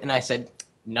it on, and I said,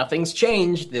 "Nothing's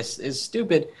changed. This is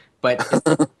stupid."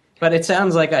 But it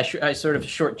sounds like I sort of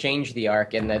shortchanged the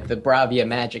Arc, and that the Bravia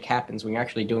magic happens when you're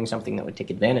actually doing something that would take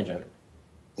advantage of it.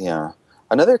 Yeah.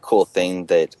 Another cool thing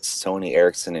that Sony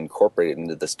Ericsson incorporated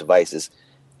into this device is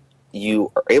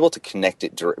you are able to connect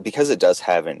it because it does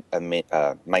have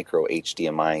a micro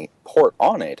HDMI port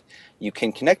on it. You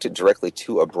can connect it directly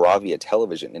to a Bravia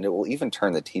television, and it will even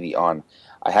turn the TV on.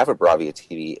 I have a Bravia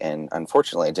TV, and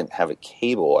unfortunately, I didn't have a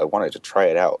cable. I wanted to try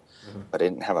it out, but I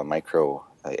didn't have a micro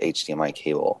HDMI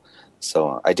cable.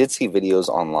 So I did see videos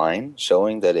online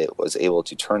showing that it was able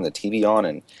to turn the TV on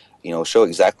and show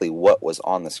exactly what was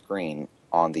on the screen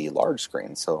on the large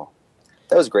screen. So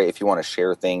that was great if you want to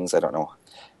share things. I don't know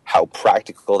how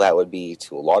practical that would be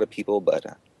to a lot of people, but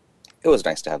it was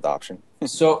nice to have the option.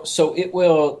 So it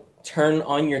will turn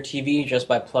on your TV just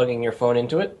by plugging your phone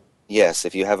into it? Yes,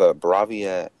 if you have a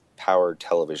Bravia powered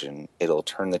television, it'll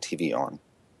turn the TV on.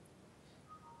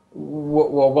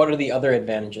 Well, what are the other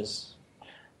advantages?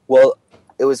 Well,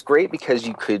 it was great because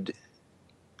you could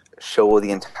show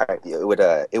the entire.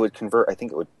 It would convert. I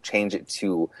think it would change it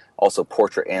to also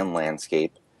portrait and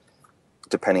landscape,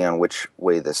 depending on which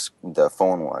way the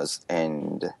phone was,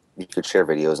 and you could share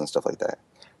videos and stuff like that.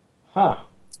 Huh.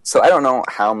 So I don't know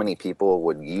how many people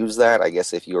would use that. I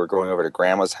guess if you were going over to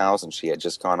Grandma's house and she had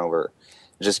just gone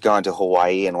to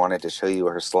Hawaii and wanted to show you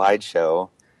her slideshow,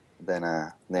 then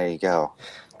there you go.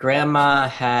 Grandma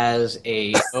has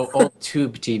a old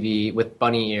tube TV with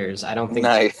bunny ears. I don't think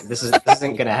this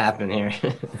isn't gonna happen here.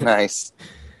 Nice.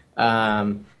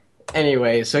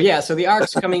 Anyway, so the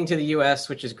Arc's coming to the US,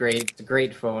 which is great. It's a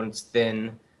great phone. It's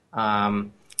thin.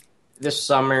 This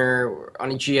summer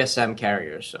on a GSM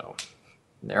carrier, so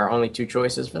there are only two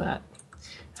choices for that.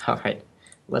 All right,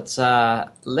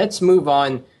 let's move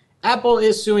on. Apple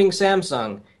is suing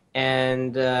Samsung,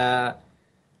 and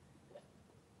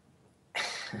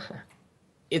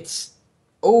it's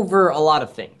over a lot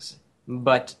of things,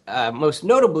 but most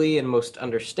notably and most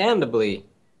understandably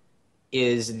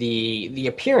is the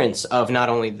appearance of not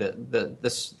only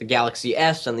the Galaxy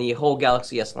S and the whole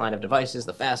Galaxy S line of devices,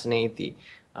 the Fascinate, the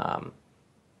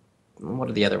what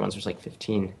are the other ones? There's like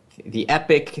 15. The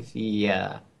Epic,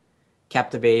 the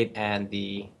Captivate, and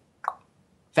the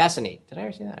Fascinate. Did I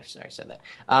ever say that? Sorry, I said that.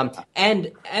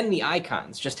 And the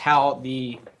icons, just how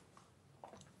the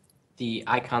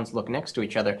icons look next to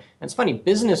each other. And it's funny,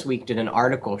 Business Week did an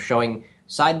article showing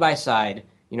side by side,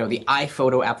 the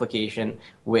iPhoto application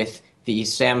with the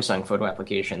Samsung photo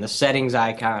application, the settings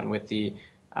icon with the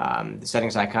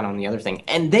settings icon on the other thing.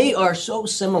 And they are so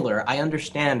similar. I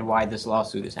understand why this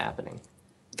lawsuit is happening.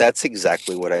 That's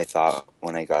exactly what I thought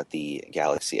when I got the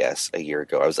Galaxy S a year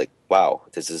ago. I was like, wow,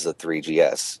 this is a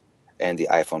 3GS. And the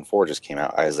iPhone 4 just came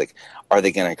out. I was like, are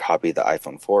they going to copy the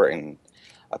iPhone 4? And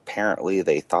apparently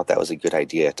they thought that was a good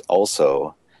idea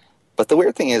also. But the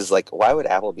weird thing is, like, why would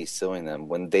Apple be suing them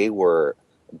when they were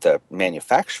the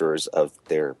manufacturers of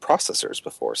their processors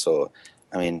before? So,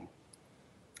 I mean,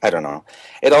 I don't know.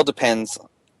 It all depends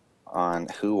on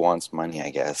who wants money,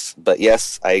 I guess. But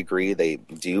yes, I agree. They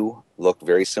do look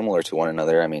very similar to one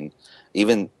another. I mean,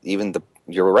 even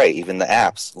you're right. Even the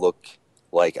apps look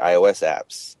like iOS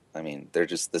apps. I mean, they're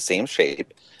just the same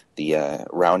shape, the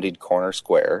rounded corner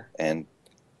square, and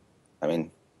I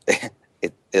mean,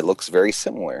 it looks very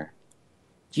similar.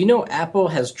 Do you know Apple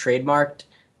has trademarked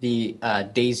the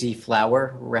daisy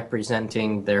flower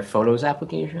representing their Photos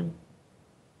application?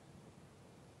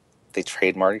 They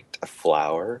trademarked a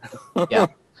flower? Yeah,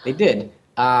 they did.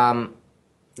 I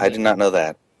did not know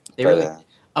that. They really,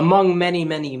 among many,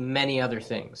 many, many other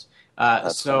things.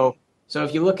 So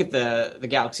if you look at the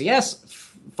Galaxy S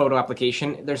photo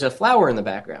application, there's a flower in the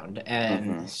background.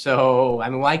 And so, I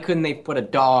mean, why couldn't they put a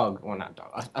dog, well, not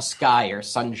dog, a sky or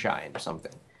sunshine or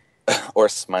something? Or a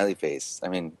smiley face. I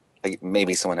mean,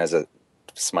 maybe someone has a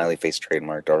smiley face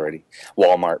trademarked already.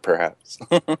 Walmart, perhaps.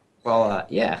 Well,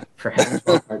 yeah, perhaps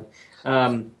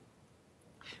Walmart.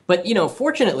 But,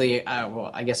 fortunately,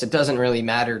 I guess it doesn't really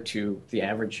matter to the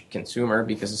average consumer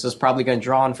because this is probably going to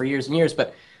draw on for years and years.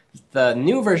 But the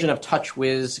new version of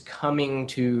TouchWiz coming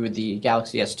to the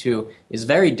Galaxy S2 is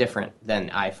very different than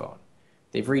iPhone.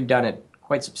 They've redone it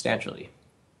quite substantially.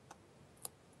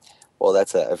 Well,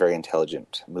 that's a very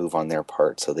intelligent move on their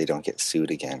part so they don't get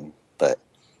sued again. But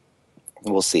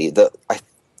we'll see.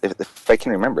 If I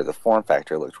can remember, the form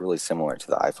factor looked really similar to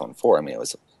the iPhone 4. I mean, it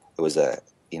was a,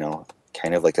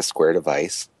 kind of like a square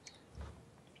device.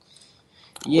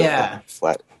 Yeah.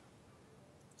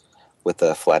 With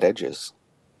the flat edges.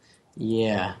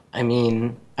 Yeah,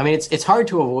 it's hard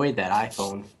to avoid that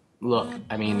iPhone look.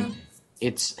 I mean,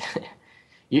 it's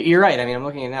you're right. I mean, I'm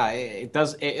looking at it now. It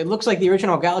does. It looks like the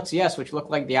original Galaxy S, which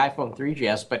looked like the iPhone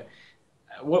 3GS. But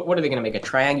what are they going to make, a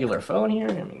triangular phone here?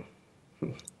 I mean,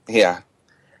 Yeah,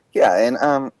 yeah,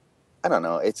 and I don't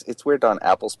know. It's weird on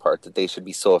Apple's part that they should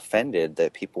be so offended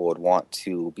that people would want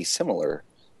to be similar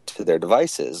to their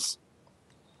devices.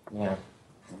 yeah,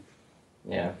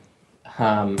 yeah.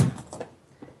 Um,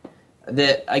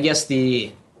 I guess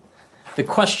the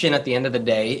question at the end of the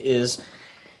day is: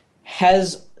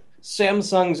 has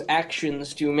Samsung's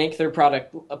actions to make their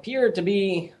product appear to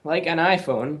be like an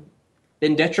iPhone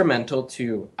been detrimental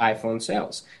to iPhone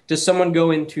sales? Does someone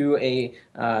go into a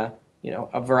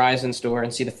Verizon store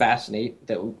and see the Fascinate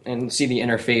and see the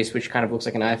interface, which kind of looks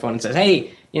like an iPhone, and says,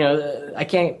 "Hey, I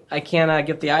can't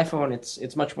get the iPhone.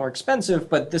 It's much more expensive,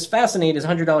 but this Fascinate is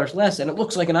 $100 less, and it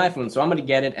looks like an iPhone, so I'm going to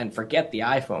get it and forget the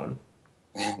iPhone."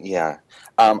 Yeah,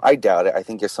 I doubt it. I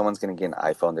think if someone's going to get an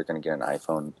iPhone, they're going to get an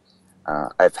iPhone.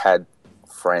 I've had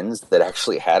friends that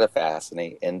actually had a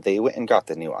Fascinate, and they went and got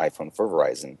the new iPhone for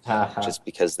Verizon just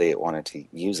because they wanted to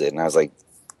use it. And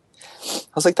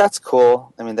that's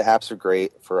cool. I mean, the apps are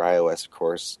great for iOS, of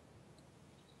course,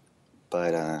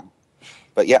 but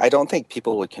yeah, I don't think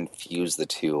people would confuse the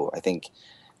two. I think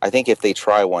if they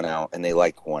try one out and they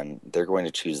like one, they're going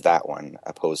to choose that one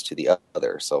opposed to the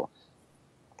other. So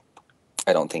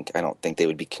I don't think they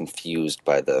would be confused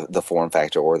by the form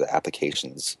factor or the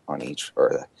applications on each,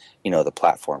 or the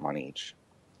platform on each.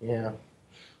 Yeah,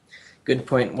 good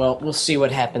point. Well, we'll see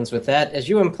what happens with that. As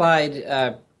you implied,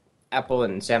 Apple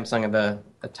and Samsung have a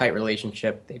tight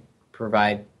relationship. They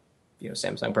provide,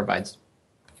 Samsung provides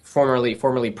formerly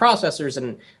processors,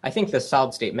 and I think the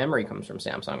solid state memory comes from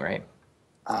Samsung, right?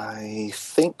 I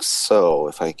think so,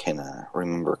 if I can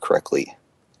remember correctly.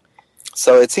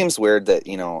 So it seems weird that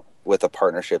with a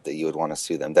partnership that you would want to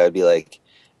sue them. That would be like,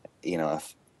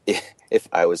 if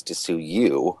I was to sue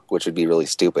you, which would be really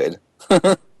stupid.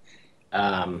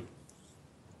 Um,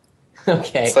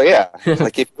 okay. So yeah,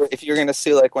 like if you're going to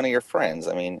sue like one of your friends,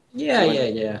 I mean,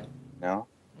 Yeah. no,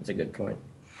 That's a good point.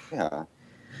 yeah.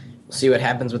 We'll see what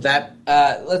happens with that.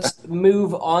 Let's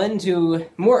move on to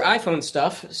more iPhone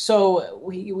stuff. So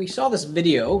we saw this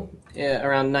video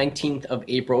around 19th of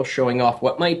April showing off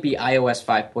what might be iOS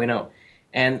 5.0.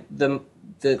 And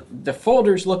the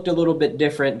folders looked a little bit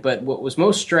different, but what was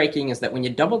most striking is that when you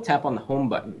double tap on the home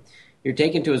button, you're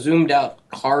taken to a zoomed out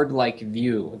card-like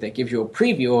view that gives you a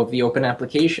preview of the open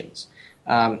applications.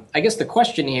 I guess the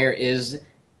question here is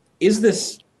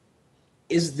this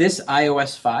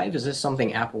iOS 5? Is this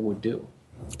something Apple would do?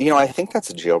 I think that's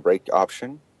a jailbreak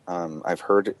option. I've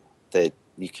heard that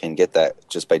you can get that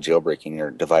just by jailbreaking your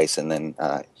device and then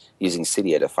using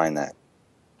Cydia to find that.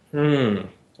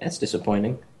 That's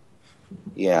disappointing.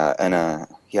 Yeah, and I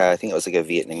think it was like a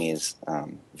Vietnamese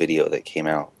video that came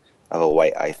out of a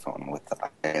white iPhone with the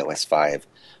iOS 5.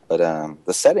 But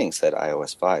the settings said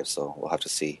iOS 5, so we'll have to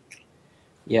see.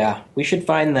 Yeah, we should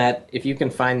find that. If you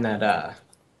can find that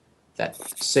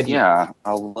city. Yeah,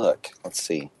 I'll look. Let's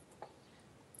see.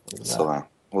 So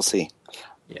we'll see.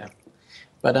 Yeah,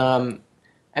 but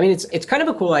it's kind of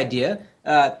a cool idea.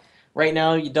 Right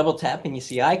now, you double tap and you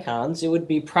see icons. It would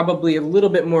be probably a little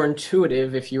bit more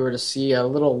intuitive if you were to see a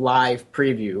little live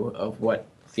preview of what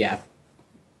the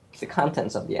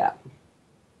contents of the app.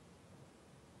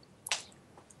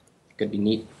 Could be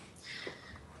neat.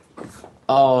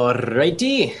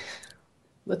 Alrighty.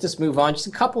 Let's just move on. Just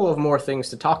a couple of more things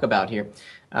to talk about here.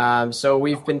 So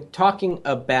we've been talking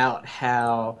about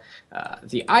how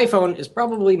the iPhone is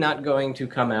probably not going to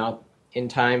come out in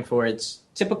time for its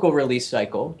typical release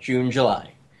cycle, June,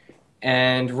 July.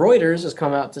 And Reuters has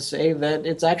come out to say that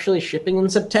it's actually shipping in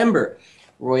September.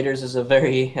 Reuters is a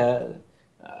very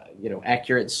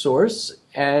accurate source,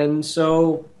 and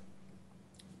so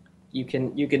you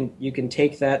can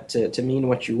take that to mean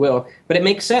what you will. But it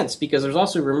makes sense because there's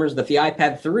also rumors that the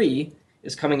iPad 3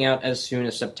 is coming out as soon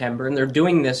as September, and they're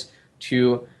doing this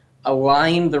to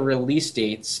align the release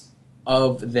dates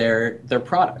of their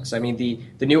products. I mean,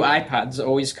 the new iPods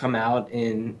always come out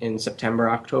in September,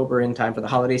 October, in time for the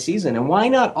holiday season, and why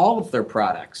not all of their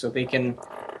products so they can,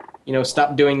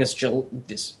 stop doing this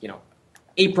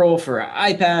April for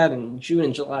iPad and June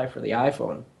and July for the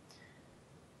iPhone.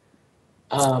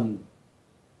 I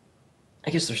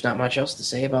guess there's not much else to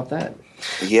say about that.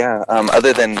 Yeah,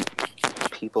 other than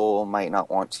people might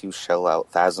not want to shell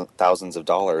out thousands of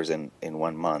dollars in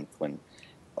 1 month when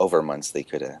over months they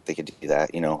could do that.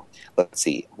 Let's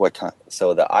see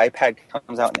so the iPad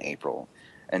comes out in April,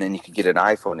 and then you could get an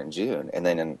iPhone in June, and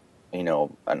then an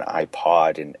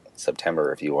iPod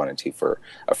September if you wanted to for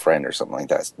a friend or something like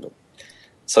that.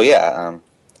 So yeah,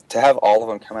 to have all of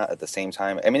them come out at the same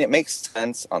time, I mean, it makes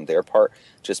sense on their part,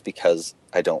 just because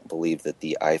I don't believe that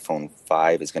the iPhone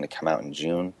 5 is going to come out in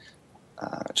June,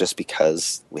 just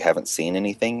because we haven't seen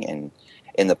anything. And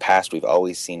in the past, we've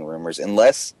always seen rumors,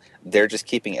 unless they're just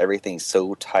keeping everything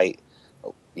so tight,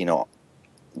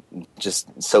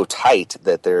 just so tight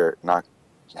that they're not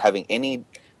having any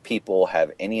people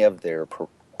have any of their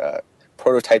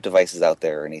prototype devices out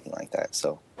there or anything like that.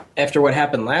 So after what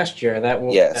happened last year,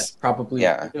 that's probably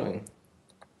what they're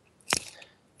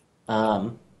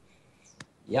doing.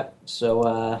 Yep.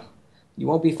 So you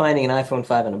won't be finding an iPhone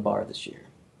 5 in a bar this year.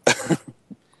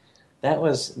 That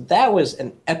was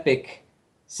an epic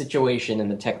situation in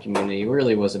the tech community. It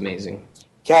really was amazing.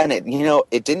 Yeah, and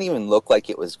it didn't even look like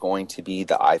it was going to be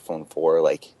the iPhone 4.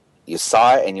 Like, you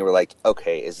saw it and you were like,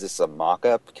 okay, is this a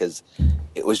mock-up? Because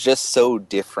it was just so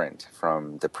different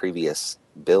from the previous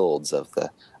builds of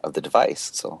the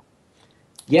device. So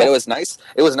yeah, but it was nice.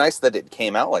 It was nice that it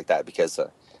came out like that, because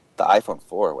the iPhone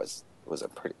 4 was a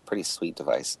pretty sweet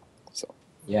device. So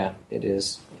yeah, it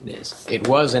is. It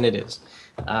was and it is.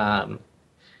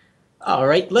 All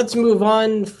right, let's move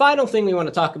on. Final thing we want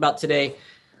to talk about today.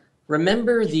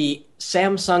 Remember the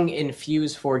Samsung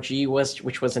Infuse 4G,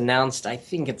 which was announced, I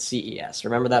think, at CES.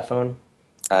 Remember that phone?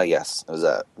 Yes, it was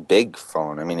a big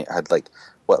phone. I mean, it had like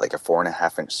a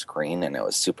 4.5-inch screen, and it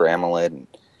was Super AMOLED. And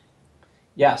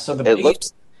yeah, so it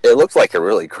looked like a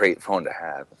really great phone to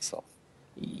have. So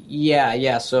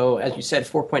yeah. So as you said,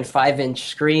 4.5-inch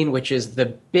screen, which is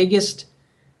the biggest.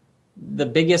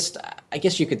 I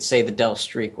guess you could say the Dell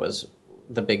Streak was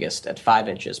the biggest at 5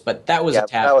 inches, but that was a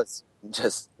tab. That was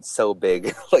just so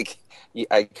big. Like,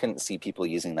 I couldn't see people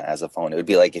using that as a phone. It would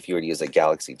be like if you were to use a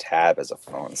Galaxy Tab as a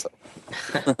phone. So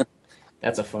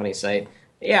that's a funny sight.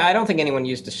 Yeah, I don't think anyone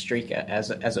used a Streak as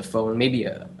a phone. Maybe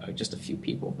just a few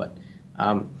people. But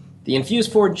the Infuse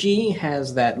 4G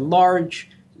has that large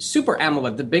Super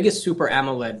AMOLED, the biggest Super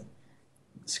AMOLED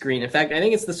screen. In fact, I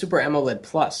think it's the Super AMOLED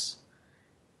Plus,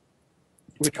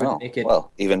 which would make it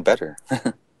even better.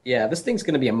 Yeah, this thing's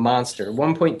going to be a monster.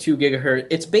 1.2 gigahertz.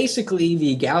 It's basically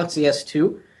the Galaxy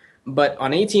S2, but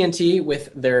on AT&T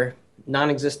with their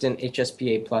non-existent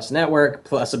HSPA Plus network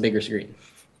plus a bigger screen.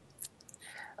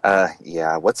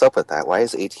 Yeah, what's up with that?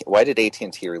 Why did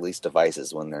AT&T release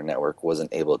devices when their network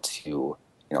wasn't able to,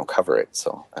 cover it?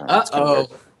 So I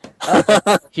don't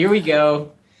know. Here we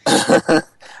go.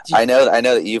 I know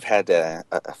that you've had a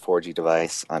 4G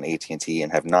device on AT&T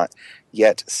and have not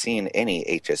yet seen any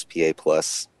HSPA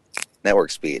Plus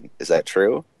network speed. Is that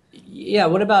true? Yeah.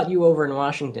 What about you over in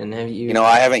Washington? Have you?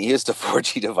 I haven't used a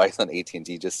 4G device on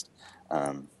AT&T just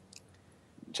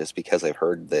because I've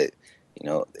heard that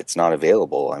it's not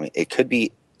available. I mean, it could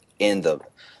be in the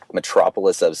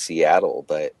metropolis of Seattle,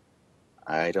 but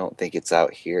I don't think it's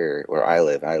out here where I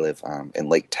live. I live in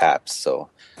Lake Tapps, so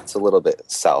it's a little bit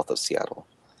south of Seattle.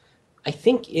 I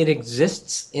think it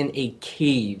exists in a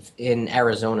cave in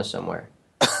Arizona somewhere.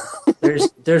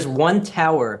 There's one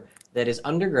tower that is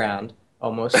underground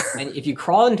almost, and if you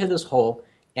crawl into this hole,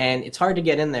 and it's hard to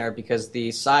get in there because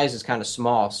the size is kind of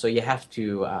small, so you have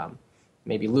to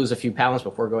maybe lose a few pounds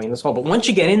before going in this hole. But once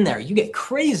you get in there, you get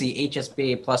crazy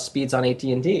HSPA Plus speeds on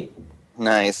AT&T.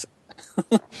 Nice.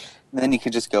 Then you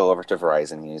could just go over to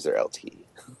Verizon and use their LTE.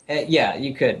 Yeah,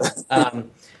 you could.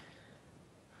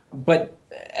 But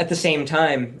at the same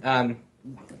time,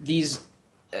 these,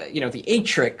 the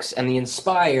Atrix and the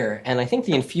Inspire and I think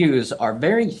the Infuse are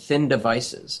very thin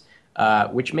devices,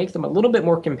 which make them a little bit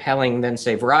more compelling than,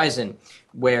 say, Verizon,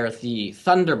 where the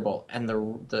Thunderbolt and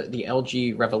the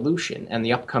LG Revolution and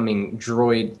the upcoming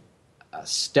Droid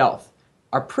Stealth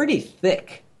are pretty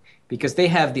thick because they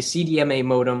have the CDMA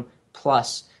modem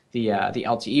plus the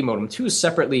LTE modem, two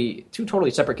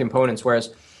totally separate components,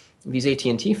 whereas these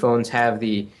AT&T phones have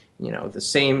the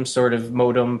same sort of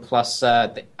modem plus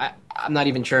I'm not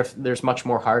even sure if there's much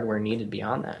more hardware needed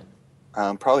beyond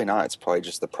that. Probably not. It's probably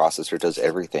just the processor does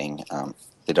everything.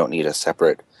 They don't need a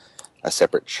separate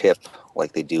chip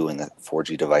like they do in the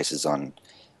 4G devices on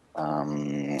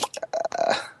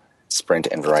Sprint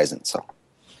and Verizon. So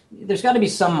there's got to be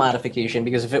some modification,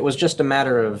 because if it was just a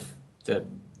matter of the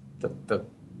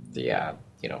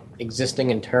existing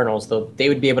internals, they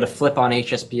would be able to flip on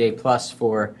HSPA Plus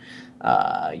for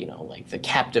like the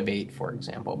Captivate, for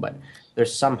example. But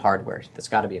there's some hardware that's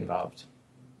got to be involved.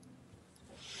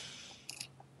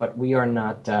 But we are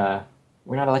not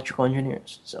we're not electrical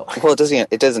engineers, so. Well,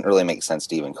 it doesn't really make sense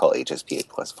to even call HSPA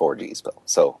Plus 4Gs, but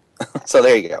so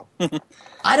there you go.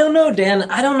 I don't know, Dan.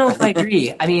 I don't know if I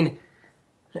agree. I mean,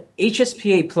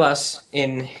 HSPA Plus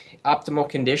in optimal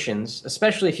conditions,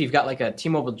 especially if you've got like a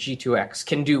T-Mobile G2X,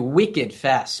 can do wicked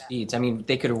fast speeds. I mean,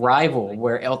 they could rival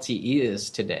where LTE is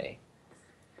today.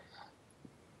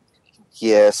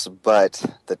 Yes, but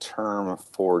the term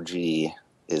 4G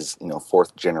is,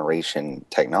 fourth generation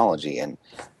technology, and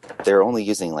they're only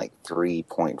using like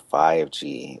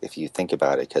 3.5G if you think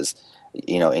about it, because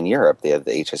in Europe they have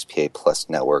the HSPA plus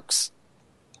networks,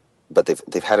 but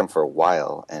they've had them for a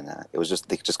while, and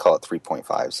they could just call it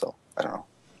 3.5. So I don't know.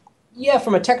 Yeah,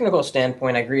 from a technical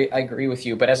standpoint, I agree with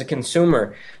you. But as a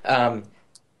consumer, if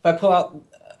I pull out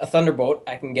a Thunderbolt,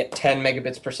 I can get 10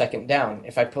 megabits per second down.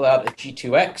 If I pull out a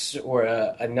G2X or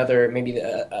another, maybe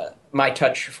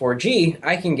MyTouch 4G,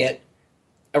 I can get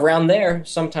around there,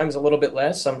 sometimes a little bit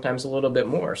less, sometimes a little bit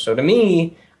more. So to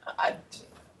me, I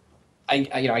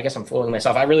guess I'm fooling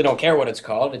myself. I really don't care what it's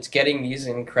called. It's getting these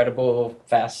incredible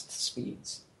fast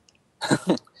speeds.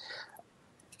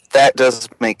 That does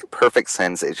make perfect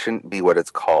sense. It shouldn't be what it's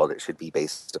called. It should be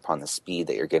based upon the speed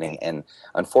that you're getting. And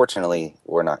unfortunately,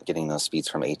 we're not getting those speeds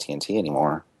from AT&T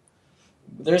anymore.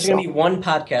 There's going to be one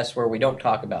podcast where we don't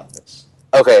talk about this.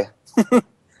 Okay.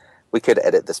 We could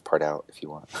edit this part out if you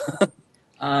want.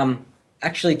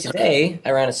 Actually, today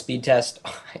I ran a speed test.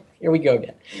 Here we go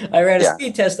again. I ran a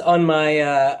speed test on my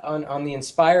on the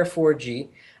Inspire 4G.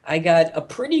 I got a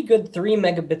pretty good 3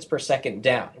 megabits per second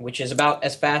down, which is about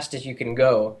as fast as you can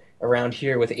go around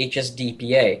here with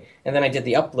HSDPA. And then I did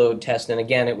the upload test, and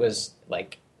again it was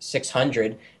like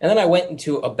 600. And then I went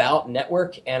into About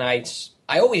Network, and I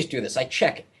always do this. I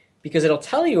check it because it'll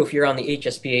tell you if you're on the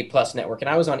HSPA Plus network, and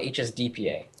I was on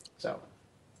HSDPA. So,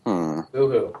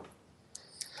 boo-hoo.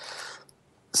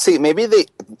 See, maybe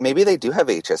they do have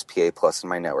HSPA Plus in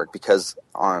my network, because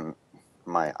on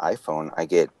my iPhone I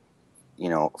get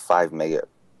 5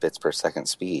 megabits per second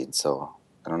speed. So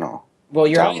I don't know. Well,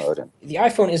 the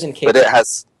iPhone isn't capable, but it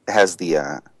has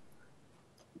the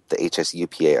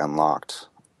HSUPA unlocked,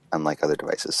 unlike other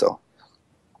devices. So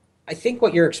I think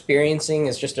what you're experiencing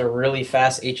is just a really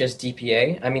fast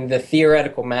HSDPA. I mean, the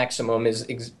theoretical maximum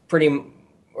is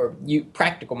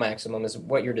practical maximum is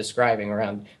what you're describing,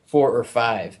 around 4 or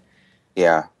 5.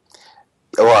 Yeah.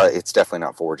 Well, it's definitely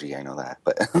not 4G. I know that,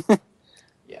 but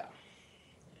yeah.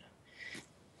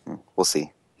 We'll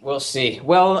see. We'll see.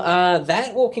 Well,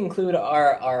 that will conclude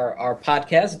our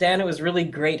podcast. Dan, it was really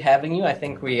great having you. I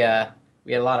think we had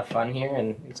a lot of fun here,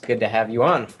 and it's good to have you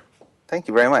on. Thank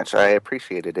you very much. I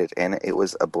appreciated it, and it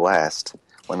was a blast,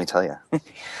 let me tell you.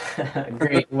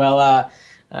 Great. Well,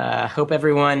 hope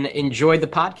everyone enjoyed the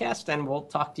podcast, and we'll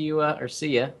talk to you or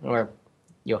see you, or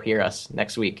you'll hear us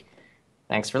next week.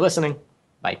 Thanks for listening.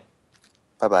 Bye.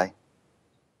 Bye-bye.